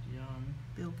 Mike Young.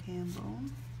 Bill Campbell.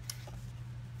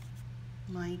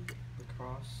 Mike.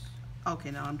 Lacrosse.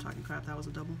 Okay, now I'm talking crap. That was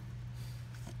a double.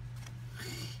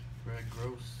 Greg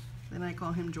Gross. Then I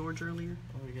call him George earlier.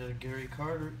 Oh, we got a Gary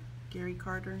Carter. Gary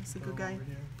Carter. He's a Put good him guy. over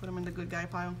here. Put him in the good guy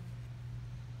pile.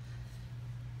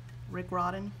 Rick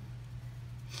Rodden.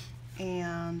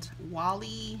 And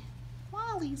Wally's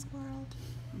World.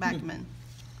 Backman.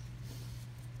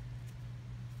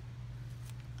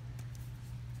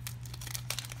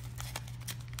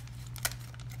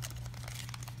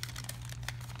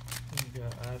 We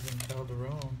got Ivan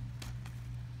Calderon.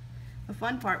 The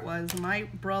fun part was my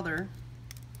brother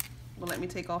will let me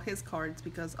take all his cards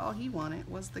because all he wanted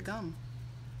was the gum.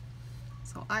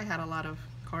 So I had a lot of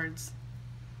cards.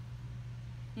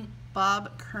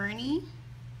 Bob Kearney.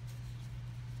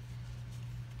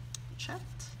 Chet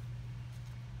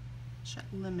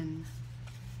Lemon.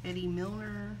 Eddie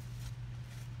Milner.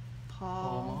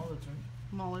 Paul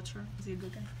Molitor. Is he a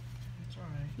good guy? It's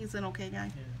alright. He's an okay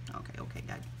guy? Yeah. Okay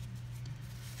guy.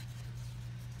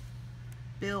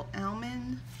 Bill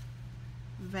Alman.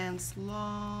 Vance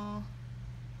Law.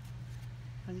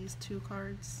 Are these 2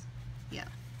 cards? Yeah,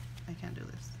 I can't do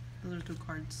this. Those are 2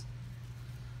 cards.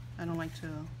 I don't like to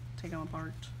take them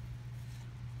apart.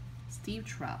 Steve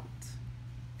Trout.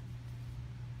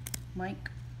 Mike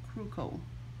Kruko.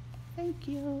 Thank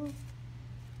you.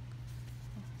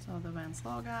 So the Vance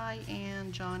Law guy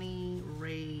and Johnny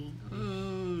Ray.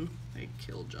 They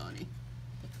killed Johnny.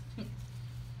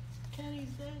 Kenny's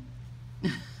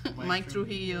dead. Mike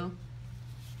Trujillo.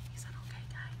 He's an okay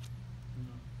guy.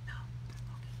 No. No.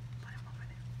 Okay, put him over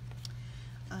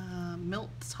there. Milt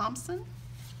Thompson.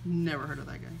 Never heard of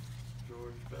that guy.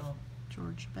 George Bell.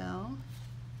 George Bell.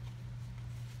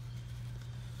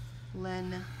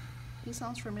 Len. He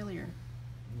sounds familiar.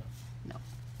 No. No.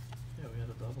 Yeah, we had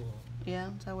a double on. Yeah,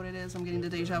 is that what it is? I'm getting the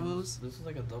deja vus. This is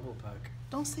like a double pack.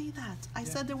 Don't say that. I Yeah.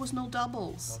 said there was no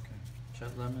doubles. Okay.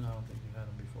 Chet Lemon, I don't think you had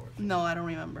him before. No, I don't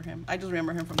remember him. I just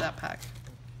remember him from that pack.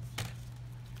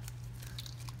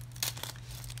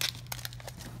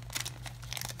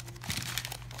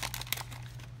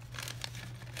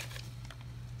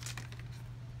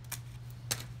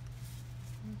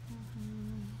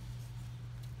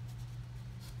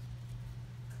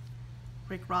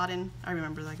 Rick Rodden. I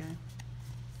remember that guy.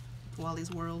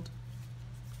 Wally's World.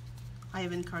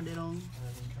 Ivan Calderon.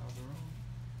 Ivan Calderon.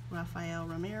 Rafael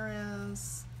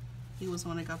Ramirez. He was the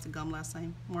one that got the gum last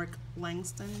time. Mark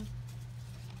Langston.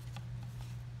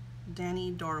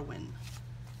 Danny Darwin.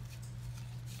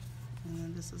 And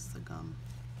then this is the gum.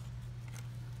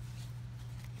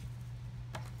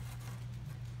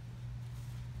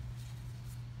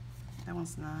 That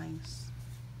one's nice.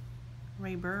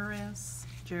 Ray Burris.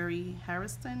 Jerry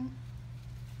Harrison.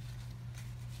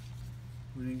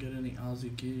 We didn't get any Ozzie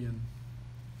Guillen.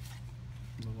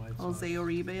 The White Sox. Jose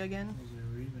Uribe again. Jose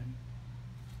Uribe.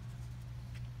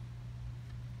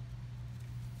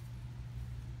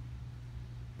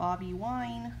 Bobby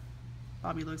Wine.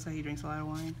 Bobby looks like he drinks a lot of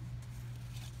wine.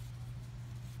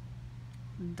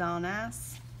 Don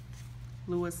Ass.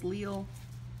 Louis Leal.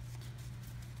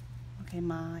 Okay,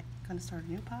 gonna start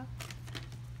a new pack.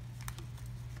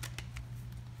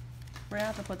 We're gonna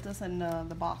have to put this in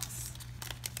the box.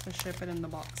 To ship it in the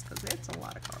box because it's a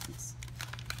lot of cards.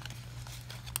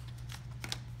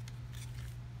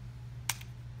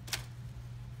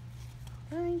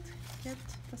 Alright, get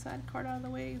the sad card out of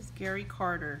the way. Is Gary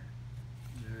Carter.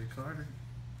 Gary Carter.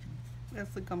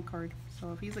 That's the gum card.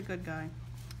 So if he's a good guy,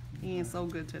 he ain't so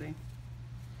good today.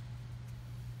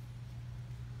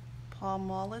 Paul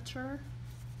Molitor.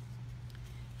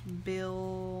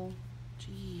 Bill,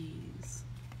 jeez.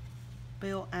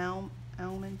 Bill Alman.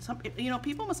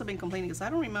 People must have been complaining because I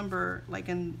don't remember, like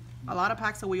in a lot of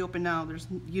packs that we open now,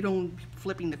 you don't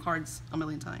flipping the cards a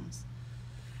million times.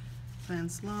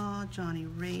 Vance Law, Johnny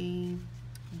Ray,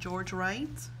 George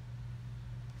Wright,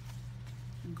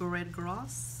 Gored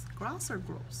Gross or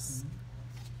Gross,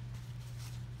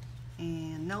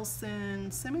 and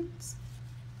Nelson Simmons.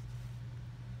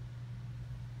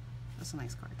 That's a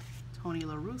nice card. Tony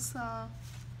La Russa,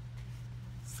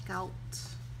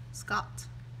 Scott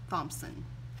Thompson,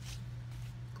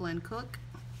 Glenn Cook,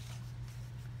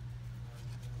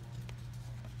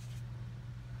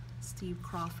 Steve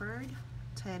Crawford,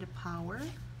 Ted Power,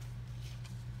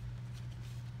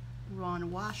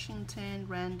 Ron Washington,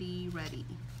 Randy Reddy.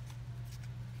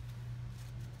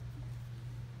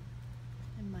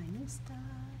 my new stuff.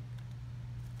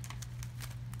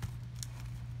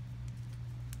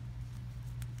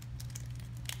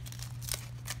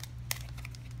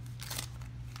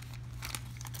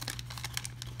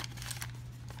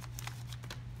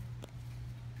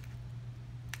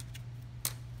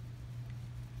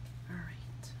 All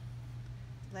right.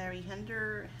 Larry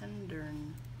Hendern.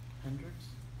 Hendrix?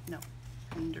 No,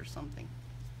 Hender something.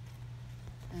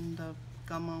 And the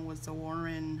gumma was the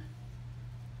Warren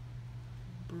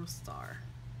Brewstar.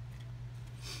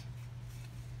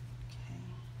 Okay.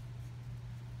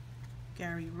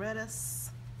 Gary Redis.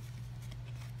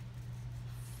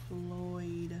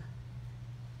 Floyd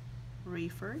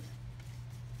Rayford.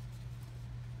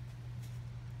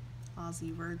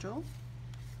 Ozzie Virgil.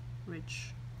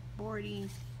 Rich Bordy.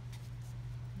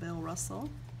 Bill Russell.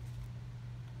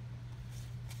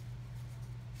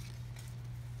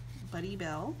 Buddy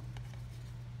Bell.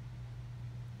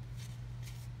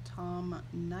 Tom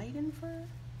Nidenfer.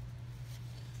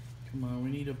 Come on,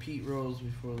 we need a Pete Rose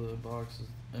before the box is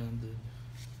ended.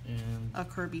 And A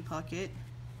Kirby Puckett.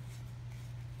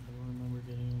 I don't remember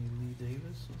getting any Lee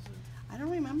Davis, was it? I don't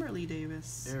remember Lee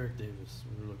Davis. Eric Davis,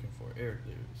 we were looking for. Eric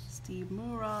Davis. Steve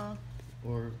Mura.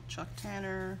 Or Chuck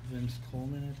Tanner. Vince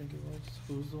Coleman, I think it was.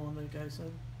 Who's the one that guy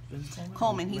said? Vince Coleman?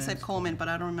 Coleman. He Lance said Coleman, but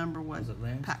I don't remember what. Was it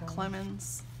Lance Pat Coleman?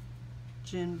 Clemens.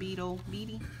 Jim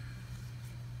Beatty.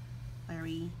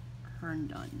 Larry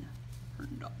Herndon.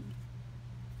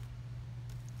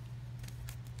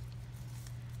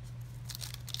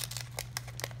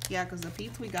 Yeah, because the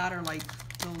Pete's we got are like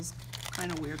those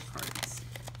kind of weird cards.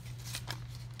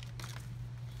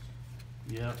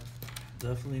 Yep.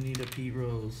 Definitely need a Pete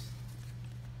Rose.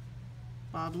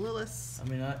 Bob Lillis. I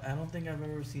mean, I don't think I've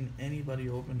ever seen anybody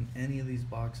open any of these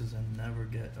boxes and never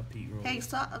get a Pete Rose. Hey,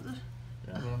 stop.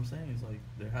 Yeah, what I'm saying is like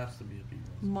there has to be a Pete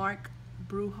Rose. Mark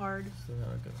Bruhard. Still got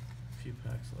like a few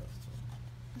packs left. So.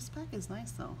 This pack is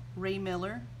nice though. Ray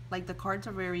Miller. Like the cards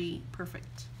are very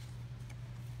perfect.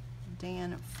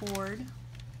 Dan Ford.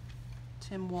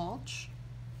 Tim Walsh.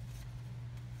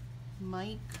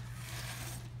 Mike.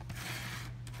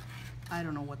 I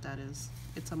don't know what that is.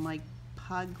 It's a Mike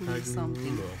Pagli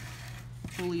something.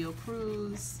 Pagliarulo. Julio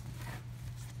Cruz.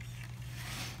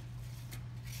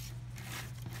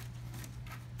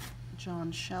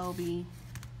 John Shelby.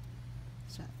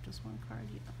 Is that just one card?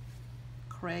 Yeah.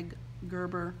 Craig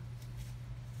Gerber.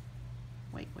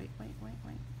 Wait.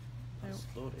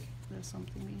 Pastore. There's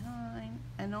something behind.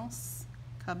 Enos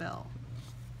Cabell.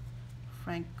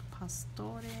 Frank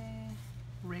Pastore.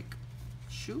 Rick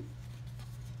Shue.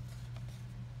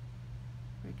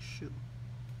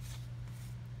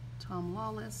 Tom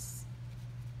Lawless.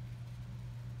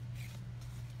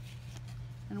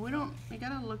 And we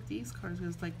gotta look these cards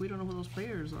because like we don't know who those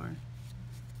players are.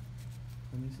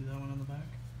 Let me see that one on the back.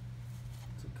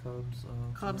 It's a Cubs.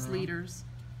 Cubs turnaround. leaders.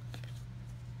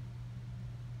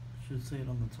 Should say it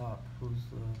on the top. Who's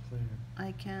the player?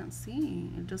 I can't see.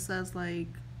 It just says like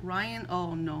Ryan.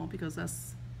 Oh no, because it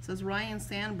says Ryan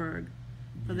Sandberg,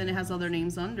 but then it has other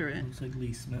names under it. Looks like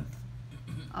Lee Smith.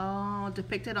 Oh,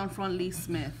 depicted on front Lee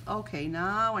Smith. Okay,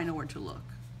 now I know where to look.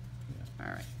 Yeah.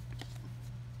 All right.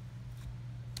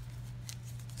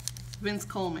 Vince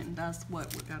Coleman, that's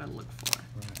what we gotta look for.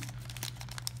 Right.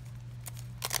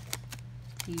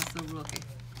 He's the rookie.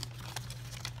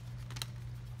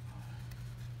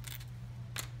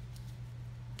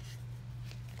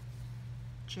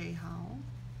 Jay Howell.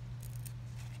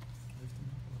 Lift him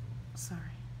up a little bit. Sorry.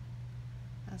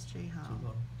 That's Jay Too Howell.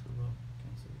 low.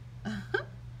 Can't see it.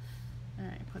 All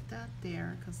right, put that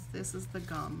there because this is the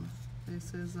gum.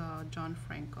 This is John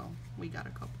Franco. We got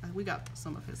a couple. We got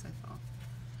some of his, I thought.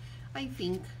 I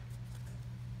think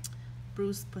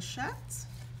Bruce Pochette,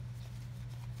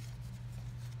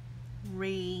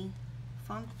 Ray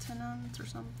Fontenant or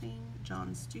something,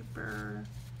 John Stuper,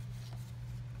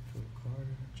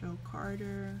 Joe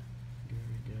Carter.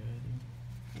 Gary Gaetti.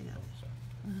 Hey, Oh,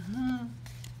 sorry.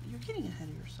 You're getting ahead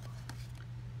of yourself.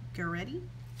 Garetti?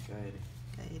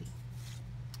 Gaetti.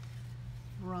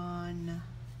 Ron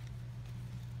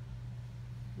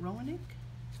Roenick?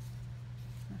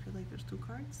 I feel like there's two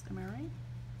cards. Am I right?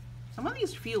 Some of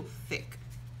these feel thick.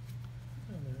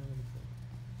 Yeah, they're really good.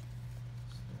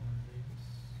 Storm Davis.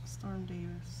 Storm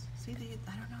Davis. See,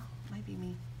 I don't know. Might be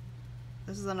me.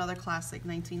 This is another classic,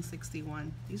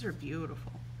 1961. These are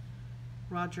beautiful.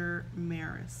 Roger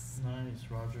Maris. Nice,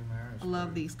 Roger Maris. I love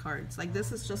card. these cards. Like,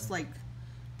 this is just like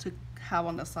to have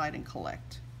on the side and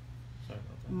collect. Sorry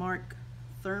about that. Mark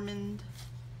Thurmond.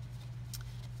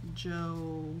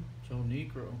 Joe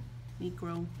Negro.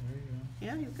 Negro. There you go.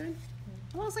 Yeah, he's good.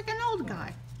 Well, it's like an old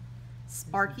guy.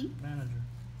 Sparky. Manager.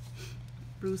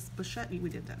 Bruce Bichetti, we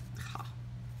did that. Ha.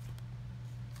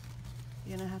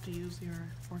 You're gonna have to use your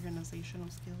organizational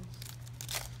skills.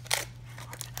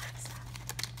 Organize.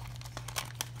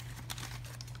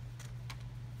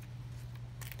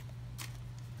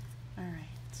 All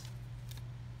right.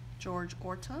 George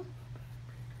Orta. All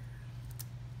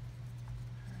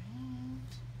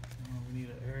right. We need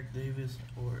an Eric Davis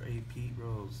or a Pete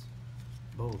Rose.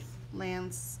 Both.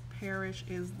 Lance Parrish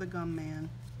is the gum man.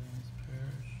 Lance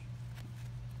Parrish.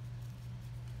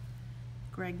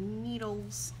 Greg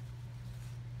Needles.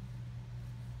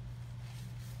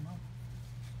 Come on.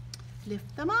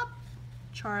 Lift them up.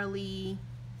 Charlie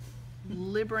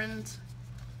Librand.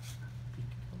 Pete,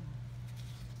 come on.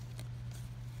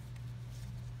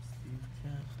 Steve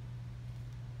Camp.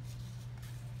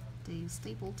 Dave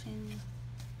Stapleton.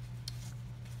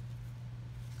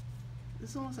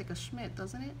 This almost like a Schmidt,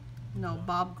 doesn't it? No, Yeah.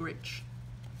 Bob Gritch.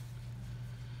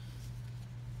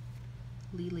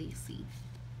 Lee Lacey.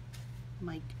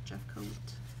 Mike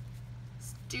Jeffcoat.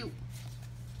 Stu.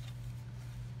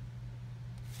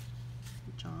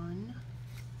 John.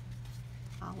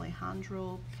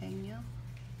 Alejandro Pena.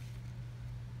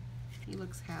 He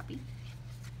looks happy.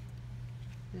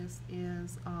 This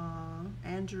is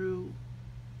Andrew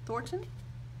Thornton.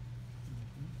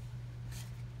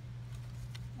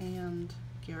 And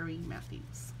Gary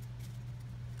Matthews.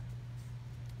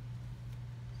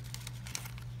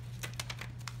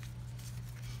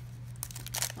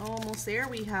 Almost there.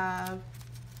 We have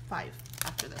 5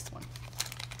 after this one.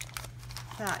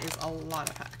 That is a lot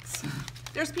of packs.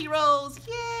 There's Pete Rose.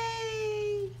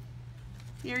 Yay!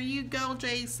 Here you go,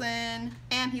 Jason.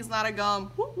 And he's not a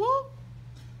gum. Whoop, whoop.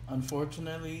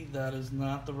 Unfortunately, that is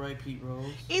not the right Pete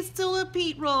Rose. It's still a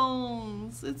Pete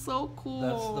Rose. It's so cool.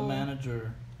 That's the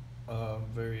manager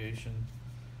variation,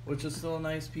 which is still a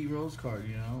nice Pete Rose card,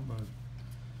 you know, but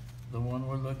the one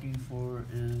we're looking for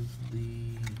is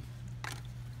the,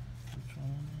 which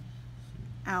one?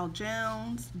 Al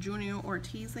Jones, Junior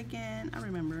Ortiz again. I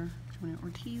remember Junior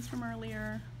Ortiz from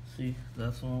earlier. See,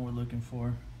 that's the one we're looking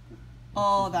for.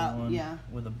 Oh, This is the that, one yeah.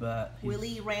 with a bat.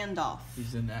 Willie Randolph.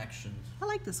 He's in action. I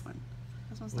like this one.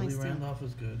 This one's Willie nice too. Randolph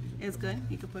is good. You can It's put him good.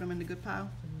 in You could put them in the good pile.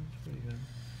 there. It's pretty good.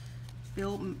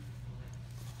 Bill,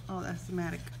 oh, that's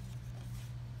thematic.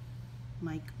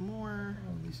 Mike Moore.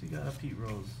 Well, at least you got a Pete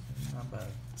Rose. Not bad.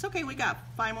 It's okay. We got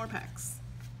 5 more packs.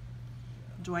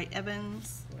 Dwight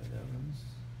Evans. Dwight Evans.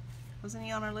 Wasn't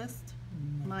he on our list?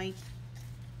 No. Mike.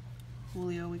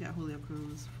 Julio. We got Julio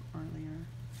Cruz earlier.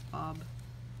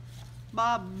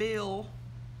 Bill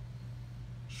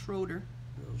Schroeder.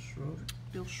 Bill Schroeder.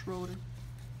 Bill Schroeder.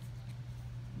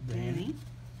 Danny.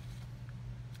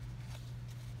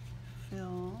 Phil. You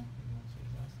want to say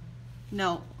his last name?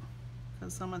 No,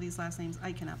 because some of these last names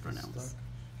I cannot pronounce. Stuck.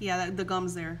 Yeah, the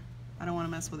gum's there. I don't want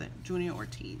to mess with it. Junior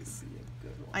Ortiz. Be a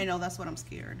good one. I know, that's what I'm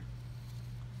scared.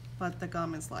 But the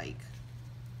gum is like,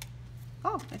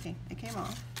 oh, okay, it came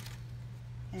off.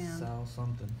 And Sal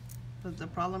something. but the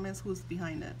problem is who's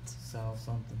behind it. Sal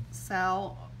something.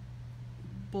 Sal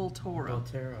Bultora.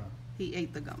 Botera. He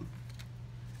ate the gum.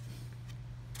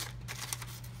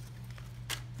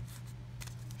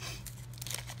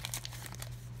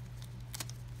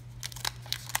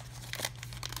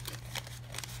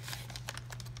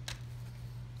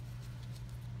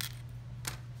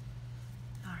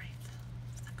 All right,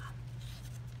 it's the gum.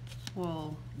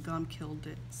 Well, gum killed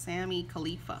it. Sammy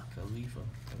Khalifa. Khalifa.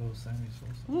 That was Sammy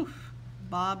Sosa. Oof.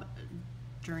 Bob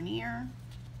Dernier.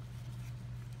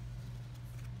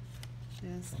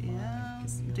 This Come on,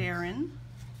 is give me Darren.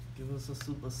 Give us a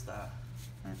superstar.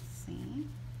 Let's see.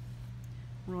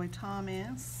 Roy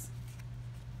Thomas.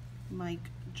 Mike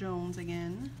Jones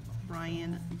again.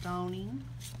 Brian Downing.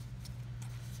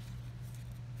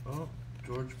 Oh,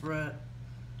 George Brett.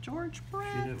 George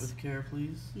Brett. Treat it with care,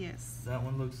 please. Yes. That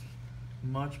one looks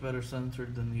much better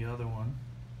centered than the other one.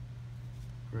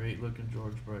 Great looking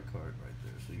George Brett card right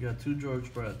there. So you got 2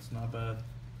 George Bretts, not bad.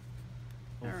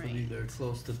 Hopefully Alright. they're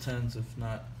close to 10s, if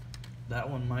not. That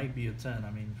one might be a 10.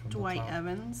 I mean, from Dwight the top,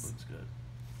 Evans. looks good.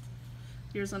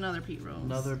 Here's another Pete Rose.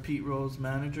 Another Pete Rose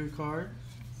manager card.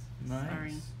 Nice.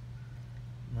 Sorry.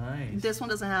 Nice. This one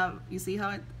doesn't have, you see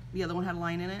how it, the other one had a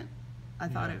line in it? I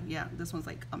thought Yeah. it, yeah, this one's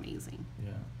like amazing.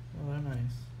 Yeah. Well, they're nice.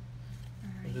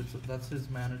 Alright. But that's his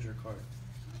manager card.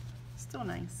 Still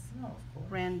nice. No, of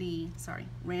course.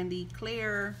 Randy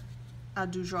Claire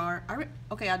Adujar.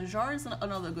 Okay, Adujar is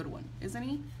another good one, isn't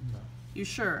he? No. You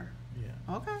sure?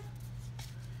 Yeah. Okay.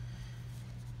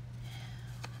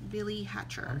 Billy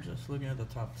Hatcher. I'm just looking at the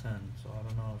top 10, so I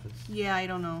don't know if it's. Yeah, I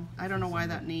don't know. I don't know why Jason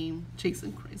that name.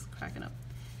 Jason is cracking up.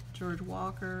 George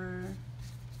Walker.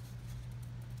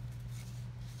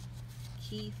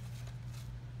 Keith.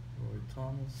 Roy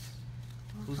Thomas.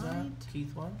 Who's that? Alright.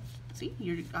 Keith what? See,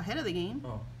 you're ahead of the game. Oh,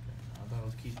 okay. I thought it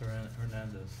was Keith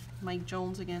Hernandez. Mike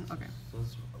Jones again. Okay. So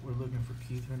we're looking for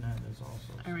Keith Hernandez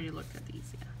also. I already looked at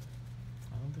these, yeah.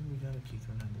 I don't think we got a Keith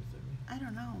Hernandez, did we? I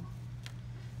don't know.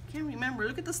 Can't remember.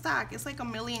 Look at the stack. It's like a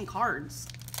million cards.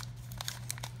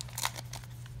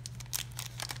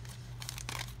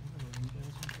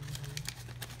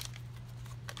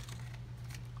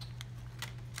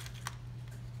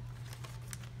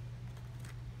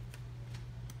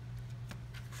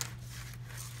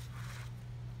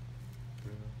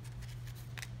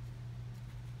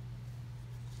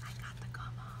 I got the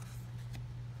gum off.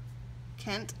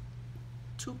 Kent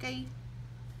 2K.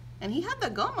 And he had the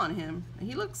gum on him. And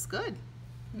he looks good.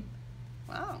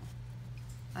 Wow.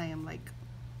 I am like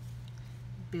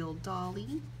Bill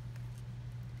Dolly.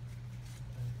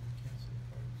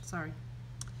 Sorry.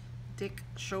 Dick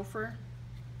Chauffeur.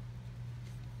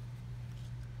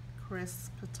 Chris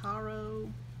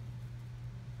Pitaro.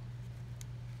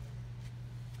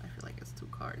 I feel like it's 2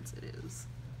 cards. It is.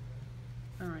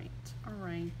 Alright.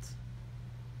 Alright.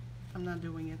 I'm not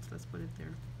doing it. Let's put it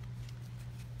there.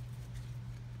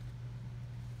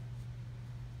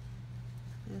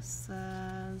 This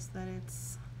says that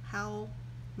it's Hal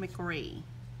McRae.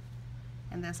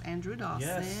 And that's Andrew Dawson.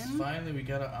 Yes, finally we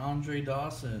got an Andre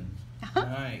Dawson.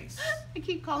 Nice. I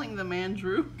keep calling them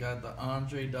Andrew. Got the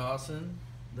Andre Dawson.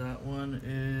 That one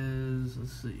is,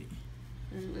 let's see.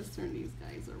 Let's turn these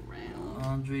guys around.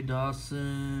 Andre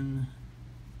Dawson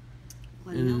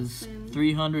is Nelson.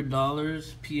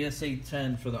 $300. PSA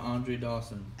 10 for the Andre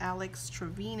Dawson. Alex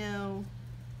Trevino.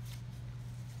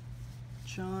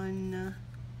 John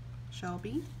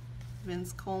Shelby.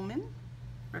 Vince Coleman.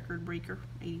 Record breaker,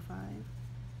 85.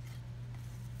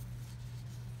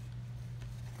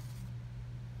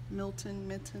 Milton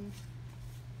Mitten.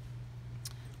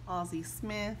 Ozzie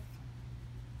Smith.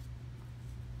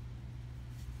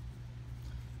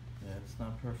 Yeah, it's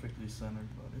not perfectly centered,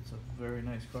 but it's a very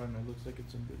nice card and it looks like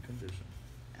it's in good condition.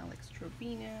 Alex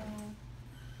Trevino.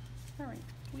 Alright,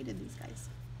 we did these guys.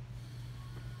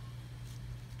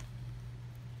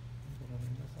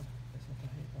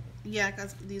 Yeah,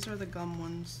 because these are the gum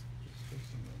ones.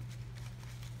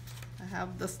 I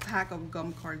have the stack of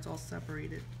gum cards all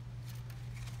separated.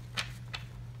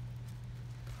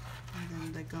 And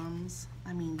then the gums.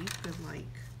 I mean, you could like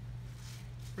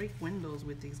break windows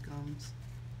with these gums.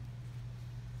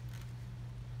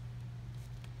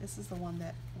 This is the one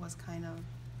that was kind of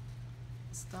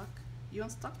stuck. You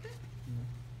unstuck it?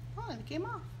 No. Oh, it came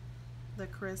off. The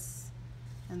Chris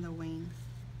and the Wayne.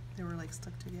 They were like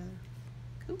stuck together.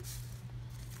 Cool.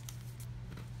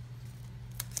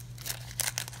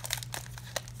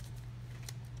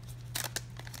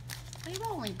 They've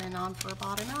only been on for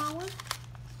about an hour.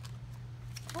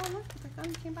 Oh, look, the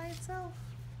gun came by itself.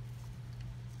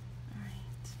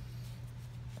 Alright.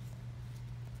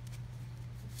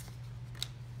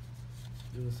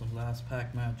 Do some last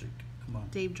pack magic. Come on.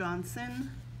 Dave Johnson.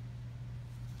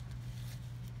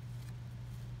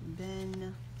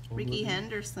 Ben. Ricky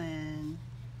Henderson.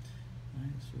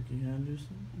 Nice, Ricky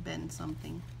Henderson. Ben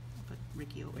something. I'll put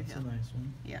Ricky over That's here. a nice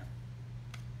one. Yeah.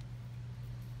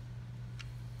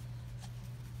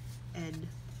 Ed.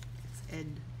 It's Ed.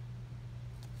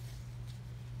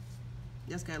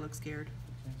 This guy looks scared.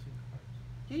 Can't see the cards.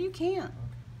 Yeah, you can't.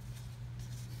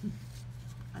 Okay.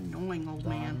 Annoying old Don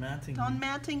man. Mattingly. Don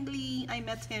Mattingly. I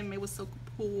met him. It was so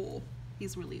cool.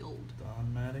 He's really old.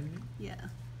 Don Mattingly. Yeah.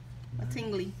 Nice.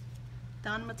 Mattingly.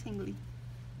 Don Mattingly.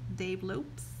 Dave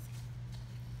Lopes.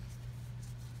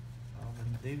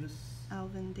 Alvin Davis.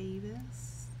 Alvin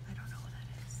Davis. I don't know who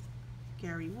that is.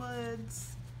 Gary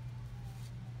Woods.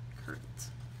 Kurt.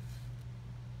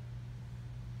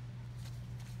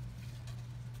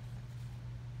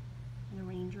 The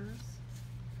Rangers.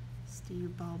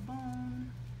 Steve Balbone.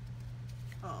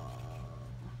 Oh.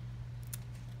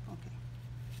 Okay.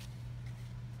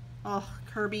 Oh,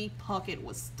 Kirby Puckett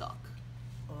was stuck.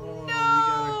 Oh, No! we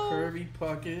got a Kirby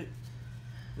Puckett.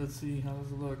 Let's see, how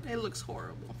does it look? It looks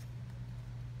horrible.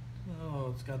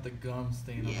 Oh, it's got the gum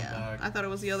stain on the Yeah, back. I thought it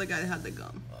was the other guy that had the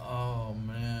gum. Oh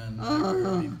man, Ugh.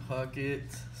 Kirby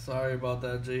Puckett. Sorry about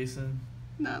that, Jason.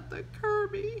 Not the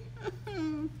Kirby.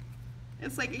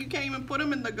 It's like you can't even put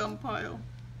him in the gum pile.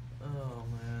 Oh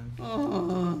man.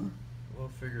 Oh. We'll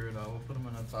figure it out. We'll put him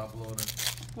in a top loader.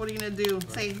 What are you gonna do?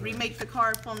 That's Say, correct. remake the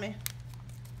card for me.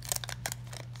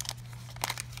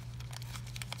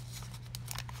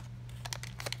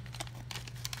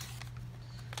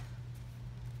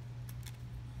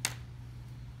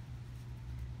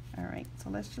 Alright, so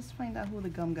let's just find out who the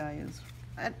gum guy is.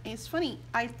 It's funny,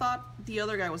 I thought the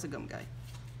other guy was a gum guy.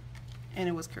 and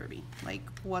it was Kirby. Like,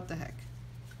 what the heck?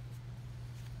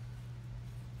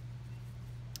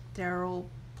 Daryl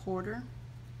Porter.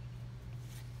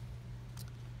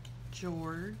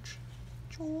 George.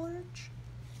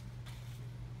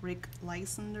 Rick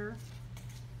Lysander.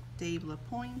 Dave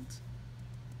LaPointe.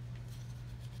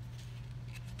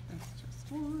 That's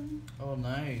just one. Oh,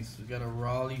 nice. We got a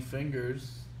Raleigh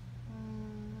Fingers.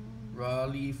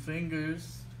 Raleigh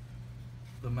Fingers.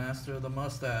 The master of the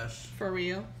mustache. For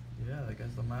real? Yeah, that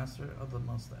guy's the master of the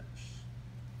mustache.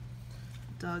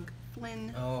 Doug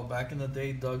Flynn. Oh, back in the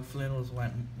day, Doug Flynn was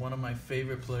one of my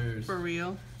favorite players. For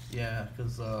real? Yeah,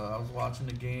 because I was watching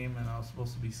the game and I was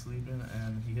supposed to be sleeping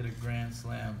and he hit a grand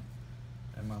slam.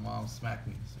 And my mom smacked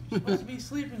me. So you're supposed to be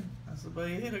sleeping. I said, but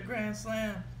he hit a grand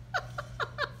slam.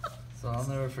 So I'll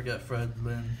never forget Fred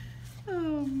Lynn.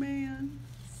 Oh, man.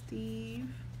 Steve.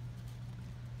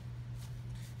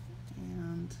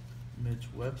 And Mitch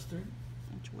Webster.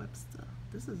 Mitch Webster.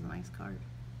 This is a nice card.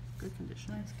 Good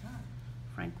condition. Nice card.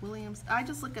 Frank Williams. I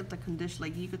just look at the condition.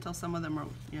 Like, you could tell some of them are,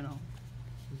 you know.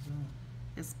 Who's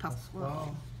that? It's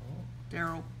Pasquale.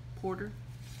 Daryl Porter.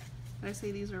 Did I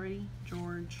say these already?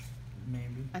 George.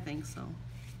 Maybe. I think so.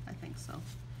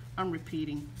 I'm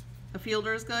repeating. The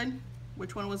fielder is good.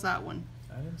 Which one was that one?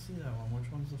 I didn't see that one. Which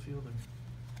one's the fielder?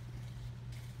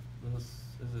 Is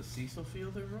it Cecil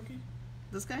Fielder rookie?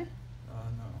 This guy?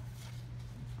 No.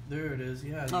 There it is.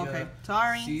 Yeah. You Okay.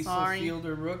 got Cecil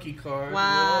Fielder rookie card.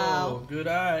 Wow. Whoa, good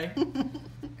eye.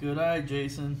 Good eye,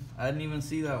 Jason. I didn't even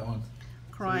see that one.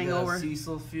 Crying so you got over. A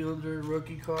Cecil Fielder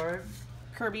rookie card.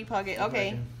 Kirby Puckett.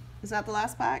 Okay. Is that the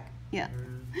last pack? Yeah.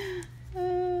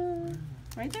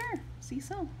 Right there.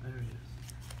 Cecil. There he is.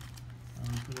 I'm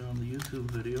gonna put it on the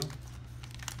YouTube video.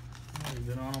 Oh, you've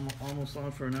been on almost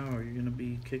on for an hour. You're gonna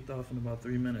be kicked off in about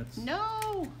 3 minutes.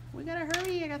 No, we gotta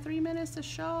hurry. I got 3 minutes to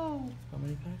show. How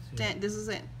many packs? You have? This is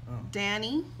it. Oh.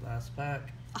 Danny. Last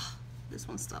pack. Oh, this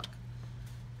one's stuck.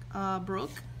 Brooke.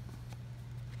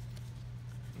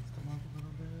 Lift them up a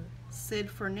little bit. Sid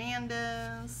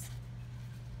Fernandez.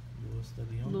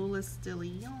 Louis De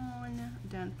Leon.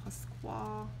 Dan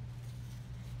Pasqua.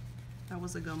 That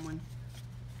was a gum one.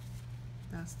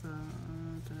 That's the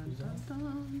Who's that?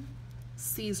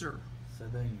 Caesar.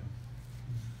 Cedeno.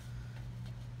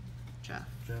 Jeff.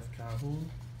 Jeff Calhoun.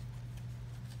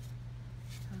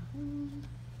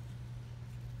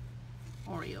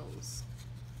 Orioles.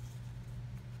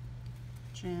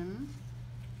 Jim.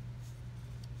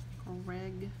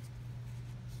 Greg.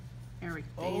 Eric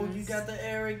Davis. Oh, you got the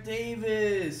Eric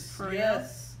Davis. For yes. real?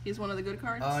 He's one of the good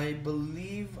cards? I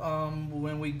believe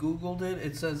when we Googled it,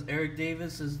 it says Eric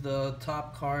Davis is the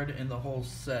top card in the whole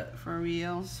set. For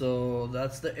real? So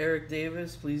that's the Eric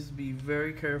Davis. Please be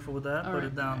very careful with that. Put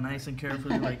it down nice and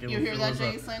carefully, like You hear that,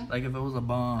 Jason? like if it was a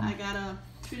bomb. I gotta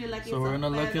treat it like it's So we're gonna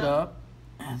look it up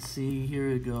and see. Here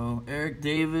we go. Eric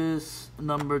Davis,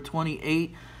 number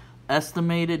 28,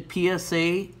 estimated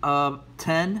PSA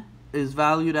 10 is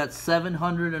valued at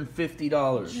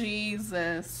 $750.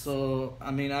 Jesus. So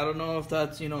I mean, I don't know if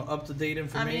that's up to date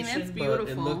information, it's but beautiful.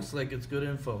 it looks like it's good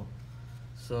info.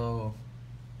 So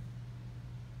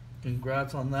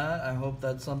congrats on that. I hope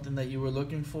that's something that you were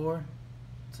looking for.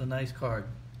 It's a nice card.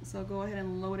 So go ahead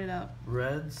and load it up.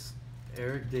 Reds,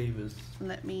 Eric Davis.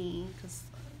 Let me, cause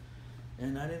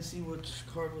And I didn't see which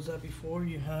card was that before.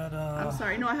 You had I'm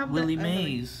sorry. No, I have Willie the,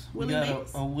 Mays. Willie We got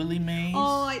Mays? a Willie Mays.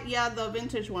 Oh, yeah, the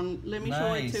vintage one. Let me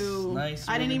show it to. Nice.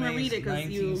 I didn't Willie even Mays read it because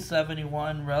you.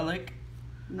 1971 relic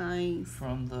Nice.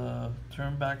 from the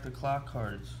Turn Back the Clock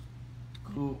cards.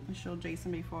 Cool. I showed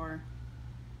Jason before.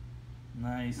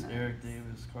 Nice Eric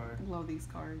Davis card. I love these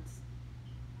cards.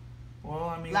 Well,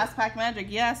 I mean, Last pack magic,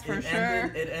 yes, for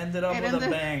sure. It ended up with a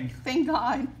bang. Thank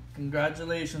God.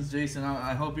 Congratulations, Jason.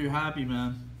 I hope you're happy,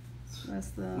 man. That's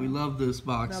the. We love this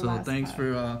box, the so last thanks pack.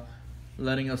 for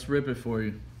letting us rip it for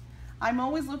you. I'm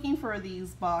always looking for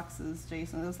these boxes,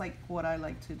 Jason. That's like what I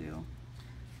like to do.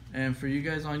 And for you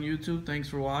guys on YouTube, thanks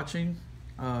for watching.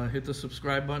 Hit the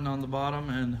subscribe button on the bottom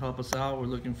and help us out. We're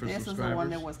looking for This subscribers. is the one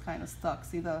that was kind of stuck.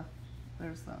 See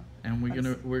there's the. And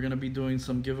we're gonna be doing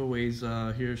some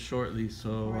giveaways here shortly.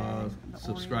 So Right, the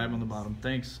subscribe on the Orioles. bottom.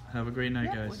 Thanks. Have a great night,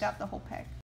 Yep, guys. we got the whole pack.